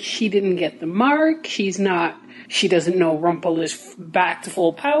this. She didn't get the mark. She doesn't know Rumple is back to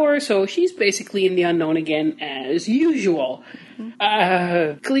full power, so she's basically in the unknown again as usual.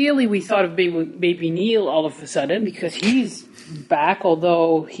 Clearly we thought of baby Neil all of a sudden because he's back,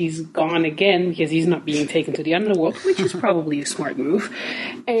 although he's gone again because he's not being taken to the underworld, which is probably a smart move.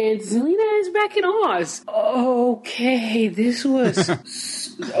 And Zelena is back in Oz. Okay, this was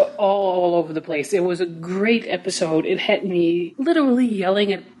all over the place. It was a great episode. It had me literally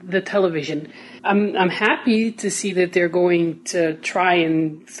yelling at the television. I'm happy to see that they're going to try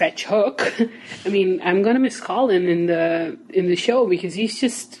and fetch Hook. I mean, I'm gonna miss Colin in the show because he's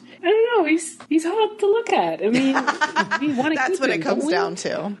just, I don't know, he's hard to look at. I mean, we want to That's what it comes down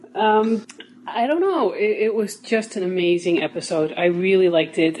to. I don't know. It was just an amazing episode. I really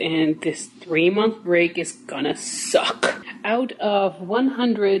liked it, and this 3-month break is gonna suck. Out of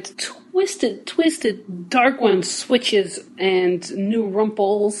 100 twisted Dark One switches and new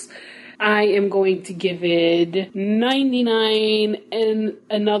Rumples, I am going to give it 99 and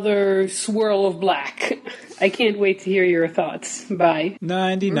another swirl of black. I can't wait to hear your thoughts. Bye.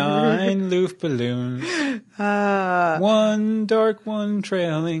 99 loof balloons. One dark one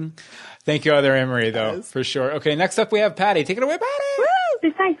trailing. Thank you, Other Anne Marie, though, for sure. Okay, next up we have Patty. Take it away, Patty!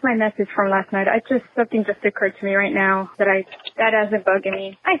 Besides my message from last night, something just occurred to me right now that hasn't bugging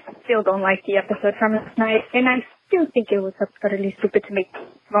me. I still don't like the episode from last night, and I still think it was utterly stupid to make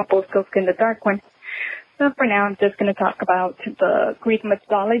Rumpelstiltskin the Dark One. So for now, I'm just going to talk about the Greek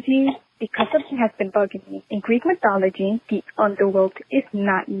mythology, because something has been bugging me. In Greek mythology, the underworld is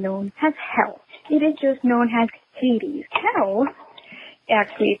not known as hell. It is just known as Hades. Hell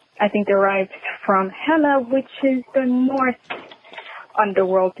actually, I think, derives from Hela, which is the Norse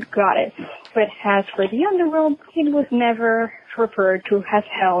underworld goddess. But as for the underworld, it was never referred to as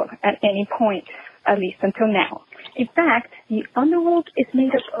hell at any point, at least until now. In fact, the underworld is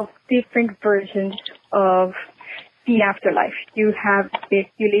made up of different versions of the afterlife. You have the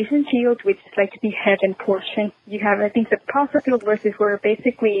Elysian Field, which is like the heaven portion. You have, I think, the Possifield verses where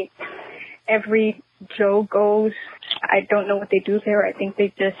basically every Joe goes. I don't know what they do there. I think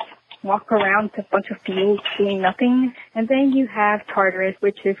they just walk around a bunch of fields doing nothing. And then you have Tartarus,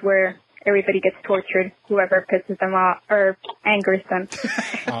 which is where everybody gets tortured, whoever pisses them off or angers them.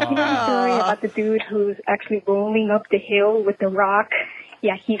 You know the story about the dude who's actually rolling up the hill with the rock?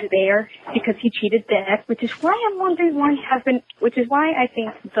 Yeah, he's there because he cheated death, which is why I'm wondering why he hasn't, which is why I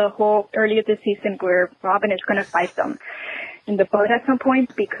think the whole earlier this season where Robin is going to fight them in the boat at some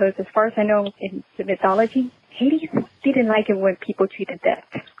point, because as far as I know in the mythology, Hades didn't like it when people cheated death.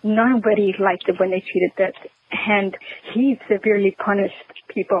 Nobody liked it when they cheated death, and he severely punished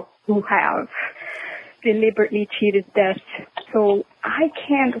people who have deliberately cheated death. So I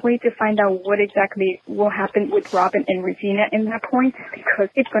can't wait to find out what exactly will happen with Robin and Regina in that point, because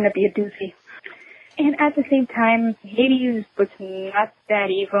it's going to be a doozy. And at the same time, Hades was not that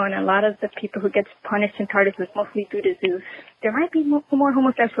evil, and a lot of the people who get punished in Tartarus was mostly due to Zeus. There might be more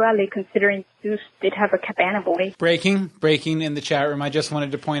homosexuality, considering Zeus did have a cabana boy. Breaking in the chat room. I just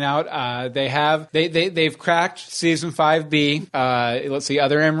wanted to point out they've cracked season 5B. Let's see,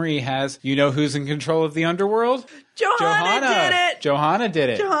 Other Emery has. You know who's in control of the underworld? Johanna did it. Johanna did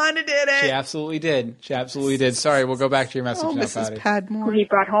it. Johanna did it. She absolutely did. Sorry, we'll go back to your message now, Mrs. Patty. Padmore. Who he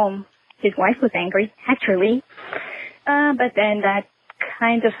brought home. His wife was angry, actually. But then that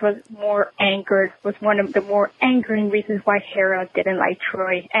kind of was one of the more angering reasons why Hera didn't like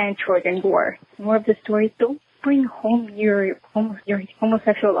Troy and Trojan War. More of the story, don't bring home your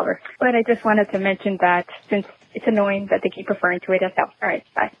homosexual lover. But I just wanted to mention that since it's annoying that they keep referring to it as hell. All right,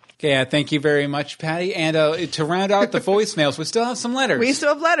 bye. Okay, thank you very much, Patty. And to round out the voicemails, we still have some letters. We still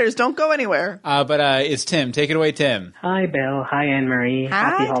have letters. Don't go anywhere. But it's Tim. Take it away, Tim. Hi, Bill. Hi, Anne-Marie.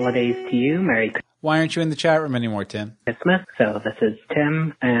 Happy holidays to you. Merry Why aren't you in the chat room anymore, Tim? Christmas. So this is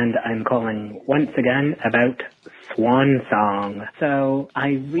Tim, and I'm calling once again about Swan Song. So I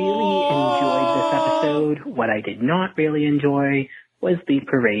really enjoyed this episode. What I did not really enjoy was the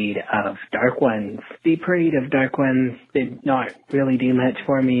Parade of Dark Ones. The Parade of Dark Ones did not really do much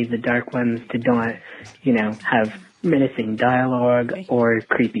for me. The Dark Ones did not, have menacing dialogue or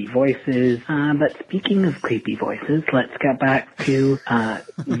creepy voices. But speaking of creepy voices, let's get back to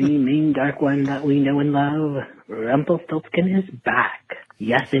the main Dark One that we know and love. Rumpelstiltskin is back.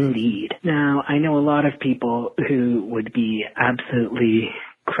 Yes, indeed. Now, I know a lot of people who would be absolutely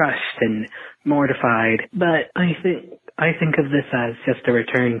crushed and mortified, but I think of this as just a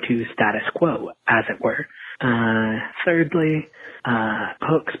return to status quo, as it were. Thirdly,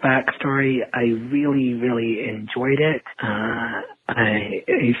 Hook's backstory, I really, really enjoyed it. I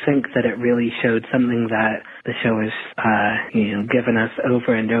think that it really showed something that the show has, given us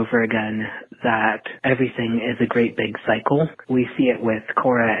over and over again, that everything is a great big cycle. We see it with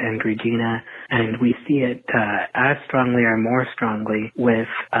Cora and Regina, and we see it as strongly or more strongly with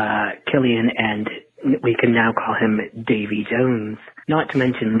Killian, and we can now call him Davy Jones, not to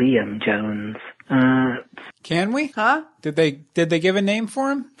mention Liam Jones. Can we? Huh? Did they give a name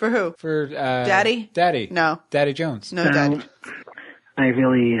for him? For who? For Daddy? Daddy. No. Daddy Jones. No, Daddy. I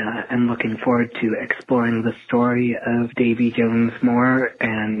really am looking forward to exploring the story of Davy Jones more,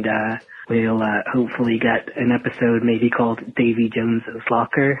 and we'll hopefully get an episode maybe called Davy Jones's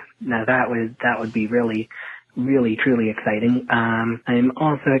Locker. Now that would be really, really, truly exciting. I'm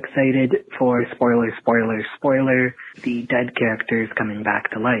also excited for spoiler, the dead characters coming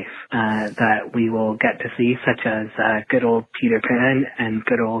back to life, that we will get to see, such as good old Peter Pan and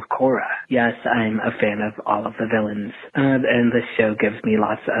good old Cora. Yes, I'm a fan of all of the villains, and this show gives me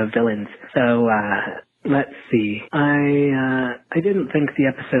lots of villains. So, let's see. I didn't think the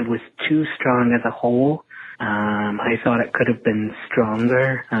episode was too strong as a whole. I thought it could have been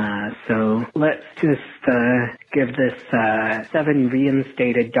stronger, so let's just give this 7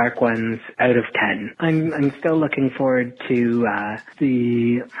 reinstated Dark Ones out of 10. I'm still looking forward to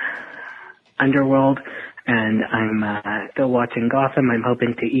the Underworld and I'm still watching Gotham. I'm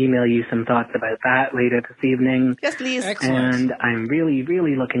hoping to email you some thoughts about that later this evening. Yes, please. Excellent. And I'm really,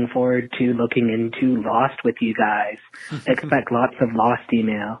 really looking forward to looking into Lost with you guys. Expect lots of Lost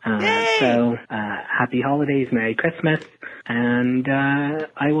email. So, happy holidays, Merry Christmas, and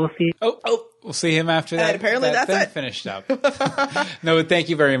I will see. We'll see him after that. And apparently that that's thing it. finished up. No, thank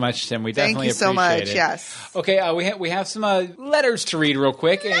you very much, Tim. We definitely Thank you so appreciate much. it. Yes. Okay, we have some letters to read real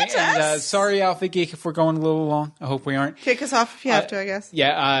quick. And sorry, Alpha Geek, if we're going a little long. I hope we aren't. Kick us off if you have to, I guess.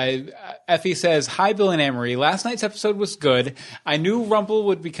 Yeah, Effie says, "Hi, Bill and Emery. Last night's episode was good. I knew Rumple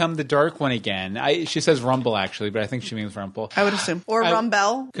would become the Dark One again." She says Rumble, actually, but I think she means Rumple. I would assume. Or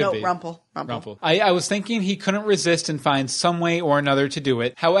Rumbell. Could No, be. Rumple. I was thinking he couldn't resist and find some way or another to do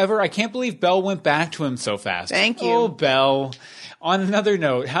it. However, I can't believe Belle went back to him so fast. Thank you. Oh, Belle. On another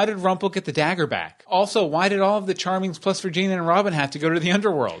note, how did Rumple get the dagger back? Also, why did all of the Charmings plus Regina and Robin have to go to the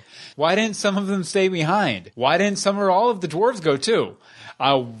underworld? Why didn't some of them stay behind? Why didn't some or all of the dwarves go too?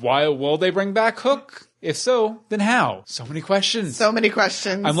 Why will they bring back Hook? If so, then how? So many questions. So many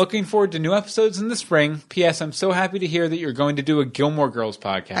questions. I'm looking forward to new episodes in the spring. P.S. I'm so happy to hear that you're going to do a Gilmore Girls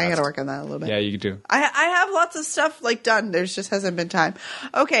podcast. I gotta work on that a little bit. Yeah, you do. I have lots of stuff done. There just hasn't been time.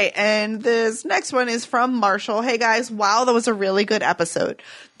 Okay, and this next one is from Marshall. Hey guys, wow, that was a really good episode.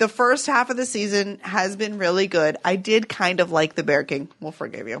 The first half of the season has been really good. I did kind of like the Bear King. We'll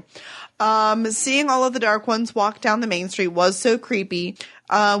forgive you. Seeing all of the Dark Ones walk down the main street was so creepy.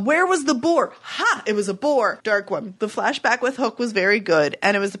 Where was the boar? Ha! It was a boar. Dark One. The flashback with Hook was very good,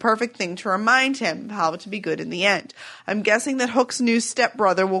 and it was the perfect thing to remind him how to be good in the end. I'm guessing that Hook's new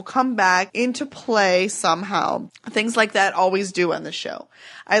stepbrother will come back into play somehow. Things like that always do on the show.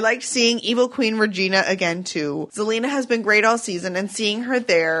 I liked seeing Evil Queen Regina again too. Zelena has been great all season, and seeing her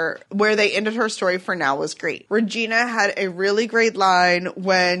there where they ended her story for now was great. Regina had a really great line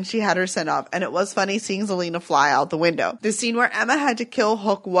when she had her sent off, and it was funny seeing Zelena fly out the window. The scene where Emma had to kill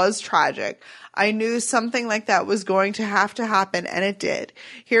Hook was tragic. I knew something like that was going to happen, and it did.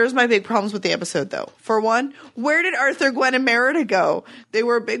 Here's my big problems with the episode, though. For one, where did Arthur, Gwen, and Merida go? They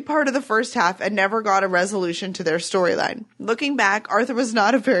were a big part of the first half and never got a resolution to their storyline. Looking back, Arthur was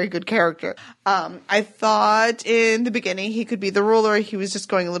not a very good character. I thought in the beginning he could be the ruler. He was just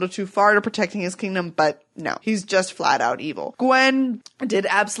going a little too far to protecting his kingdom, but no, he's just flat out evil. Gwen did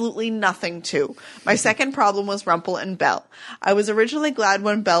absolutely nothing too. My second problem was Rumple and Belle. I was originally glad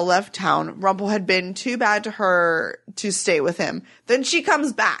when Belle left town. Rumple had been too bad to her to stay with him. Then she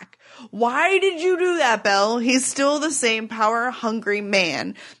comes back. Why did you do that, Belle? He's still the same power-hungry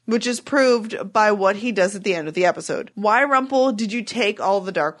man, which is proved by what he does at the end of the episode. Why, Rumple, did you take all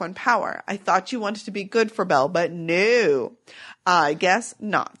the Dark One power? I thought you wanted to be good for Belle, but no. I guess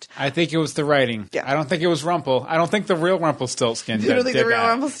not. I think it was the writing. Yeah. I don't think it was Rumple. I don't think the real Rumpelstiltskin You don't think did the real that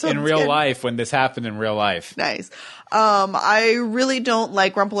Rumpelstiltskin? in real life when this happened in real life. Nice. I really don't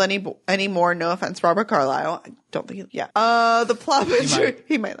like Rumple anymore. No offense, Robert Carlyle. I don't think the plot between,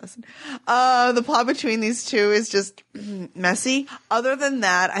 he might listen. The plot between these two is just messy. Other than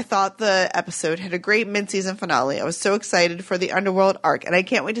that, I thought the episode had a great mid-season finale. I was so excited for the Underworld arc, and I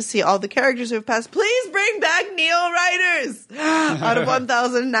can't wait to see all the characters who have passed. Please bring back Neil Riders! Out of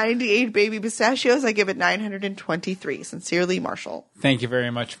 1,098 baby pistachios, I give it 923. Sincerely, Marshall. Thank you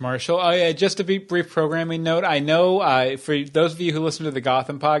very much, Marshall. Oh, yeah, just a brief programming note. I know for those of you who listen to the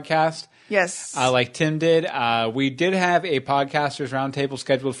Gotham podcast, yes, like Tim did, we did have a podcasters roundtable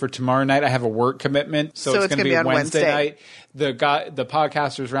scheduled for tomorrow night. I have a work commitment, so it's going to be on Wednesday night. The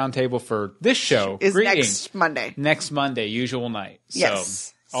podcasters roundtable for this show is next Monday. Next Monday, usual night. Yes.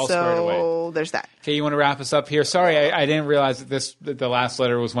 So, all squared away. So there's that. Okay, you want to wrap us up here? Sorry, I didn't realize that the last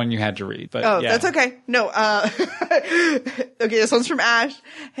letter was one you had to read. But that's okay. No. Okay, this one's from Ash.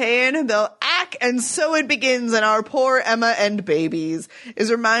 Hey, Annabelle, and so it begins, and our poor Emma and babies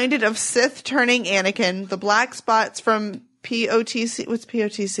is reminded of Sith turning Anakin, the black spots from POTC. What's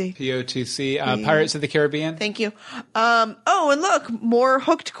POTC? POTC, Pirates of the Caribbean. Thank you. And look, more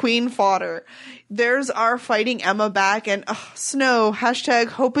Hooked Queen fodder. There's our fighting Emma back, and Snow,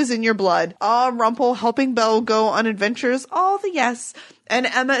 #hope is in your blood. Rumple helping Belle go on adventures, all the yes. And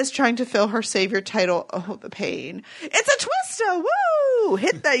Emma is trying to fill her savior title. Oh, the pain. It's a twister! Woo!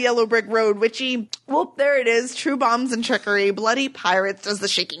 Hit that yellow brick road, witchy. Well, there it is. True bombs and trickery. Bloody pirates does the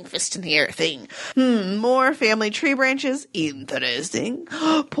shaking fist in the air thing. More family tree branches. Interesting.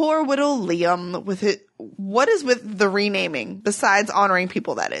 Poor widow Liam what is with the renaming besides honoring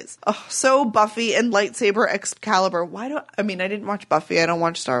people, that is? Oh, so Buffy and lightsaber Excalibur. I didn't watch Buffy. I don't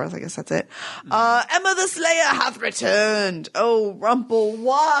watch Star Wars. I guess that's it. Emma the Slayer hath returned. Oh, Rumple,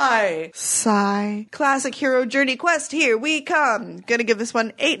 why? Sigh. Classic hero journey quest. Here we come. Gonna give this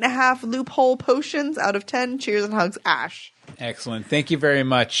one 8.5 loophole potions out of 10. Cheers and hugs, Ash. Excellent. Thank you very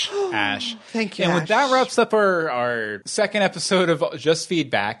much, Ash. Thank you, And Ash. with that wraps up our second episode of Just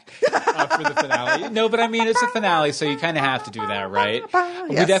Feedback for the finale. No, but I mean, it's a finale, so you kind of have to do that, right?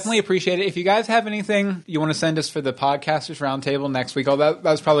 We Yes. definitely appreciate it. If you guys have anything you want to send us for the Podcasters Roundtable next week,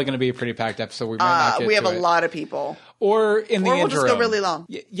 that's probably going to be a pretty packed episode. We might not get We have to a it. lot of people. Or in the Or we'll interim. just go really long.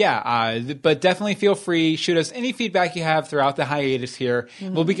 But definitely feel free. Shoot us any feedback you have throughout the hiatus here.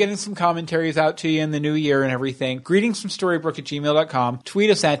 Mm-hmm. We'll be getting some commentaries out to you in the new year and everything. Greetings from Storybrooke at gmail.com. Tweet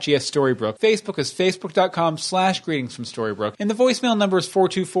us at GSStorybrooke. Facebook is facebook.com/greetings from Storybrooke. And the voicemail number is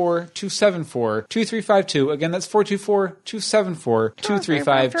 424-274-2352. Again, that's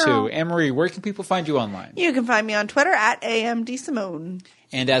 424-274-2352. Anne-Marie, where can people find you online? You can find me on Twitter at AMDSimone.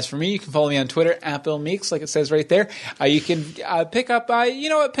 And as for me, you can follow me on Twitter at Bill Meeks, like it says right there. You can pick up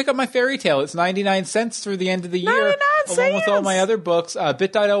my fairy tale. It's 99 cents through the end of the year, along with all my other books.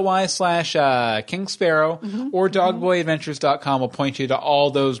 Bit.ly/King Sparrow or DogBoyAdventures.com will point you to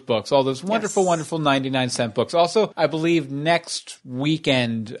all those books, all those wonderful, wonderful 99-cent books. Also, I believe next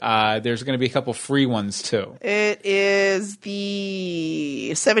weekend there's going to be a couple free ones too. It is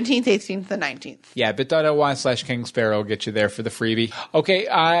the 17th, 18th, and 19th. Yeah, bit.ly/King Sparrow will get you there for the freebie. Okay,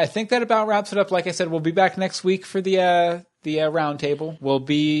 I think that about wraps it up. Like I said, we'll be back next week for the roundtable. We'll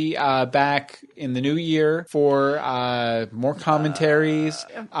be back in the new year for more commentaries.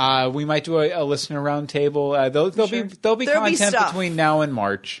 We might do a listener roundtable. There'll be content between now and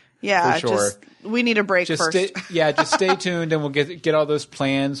March. Yeah, for sure. We need a break first. Just stay tuned, and we'll get all those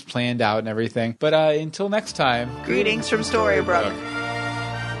plans planned out and everything. But until next time, Greetings from Storybrooke.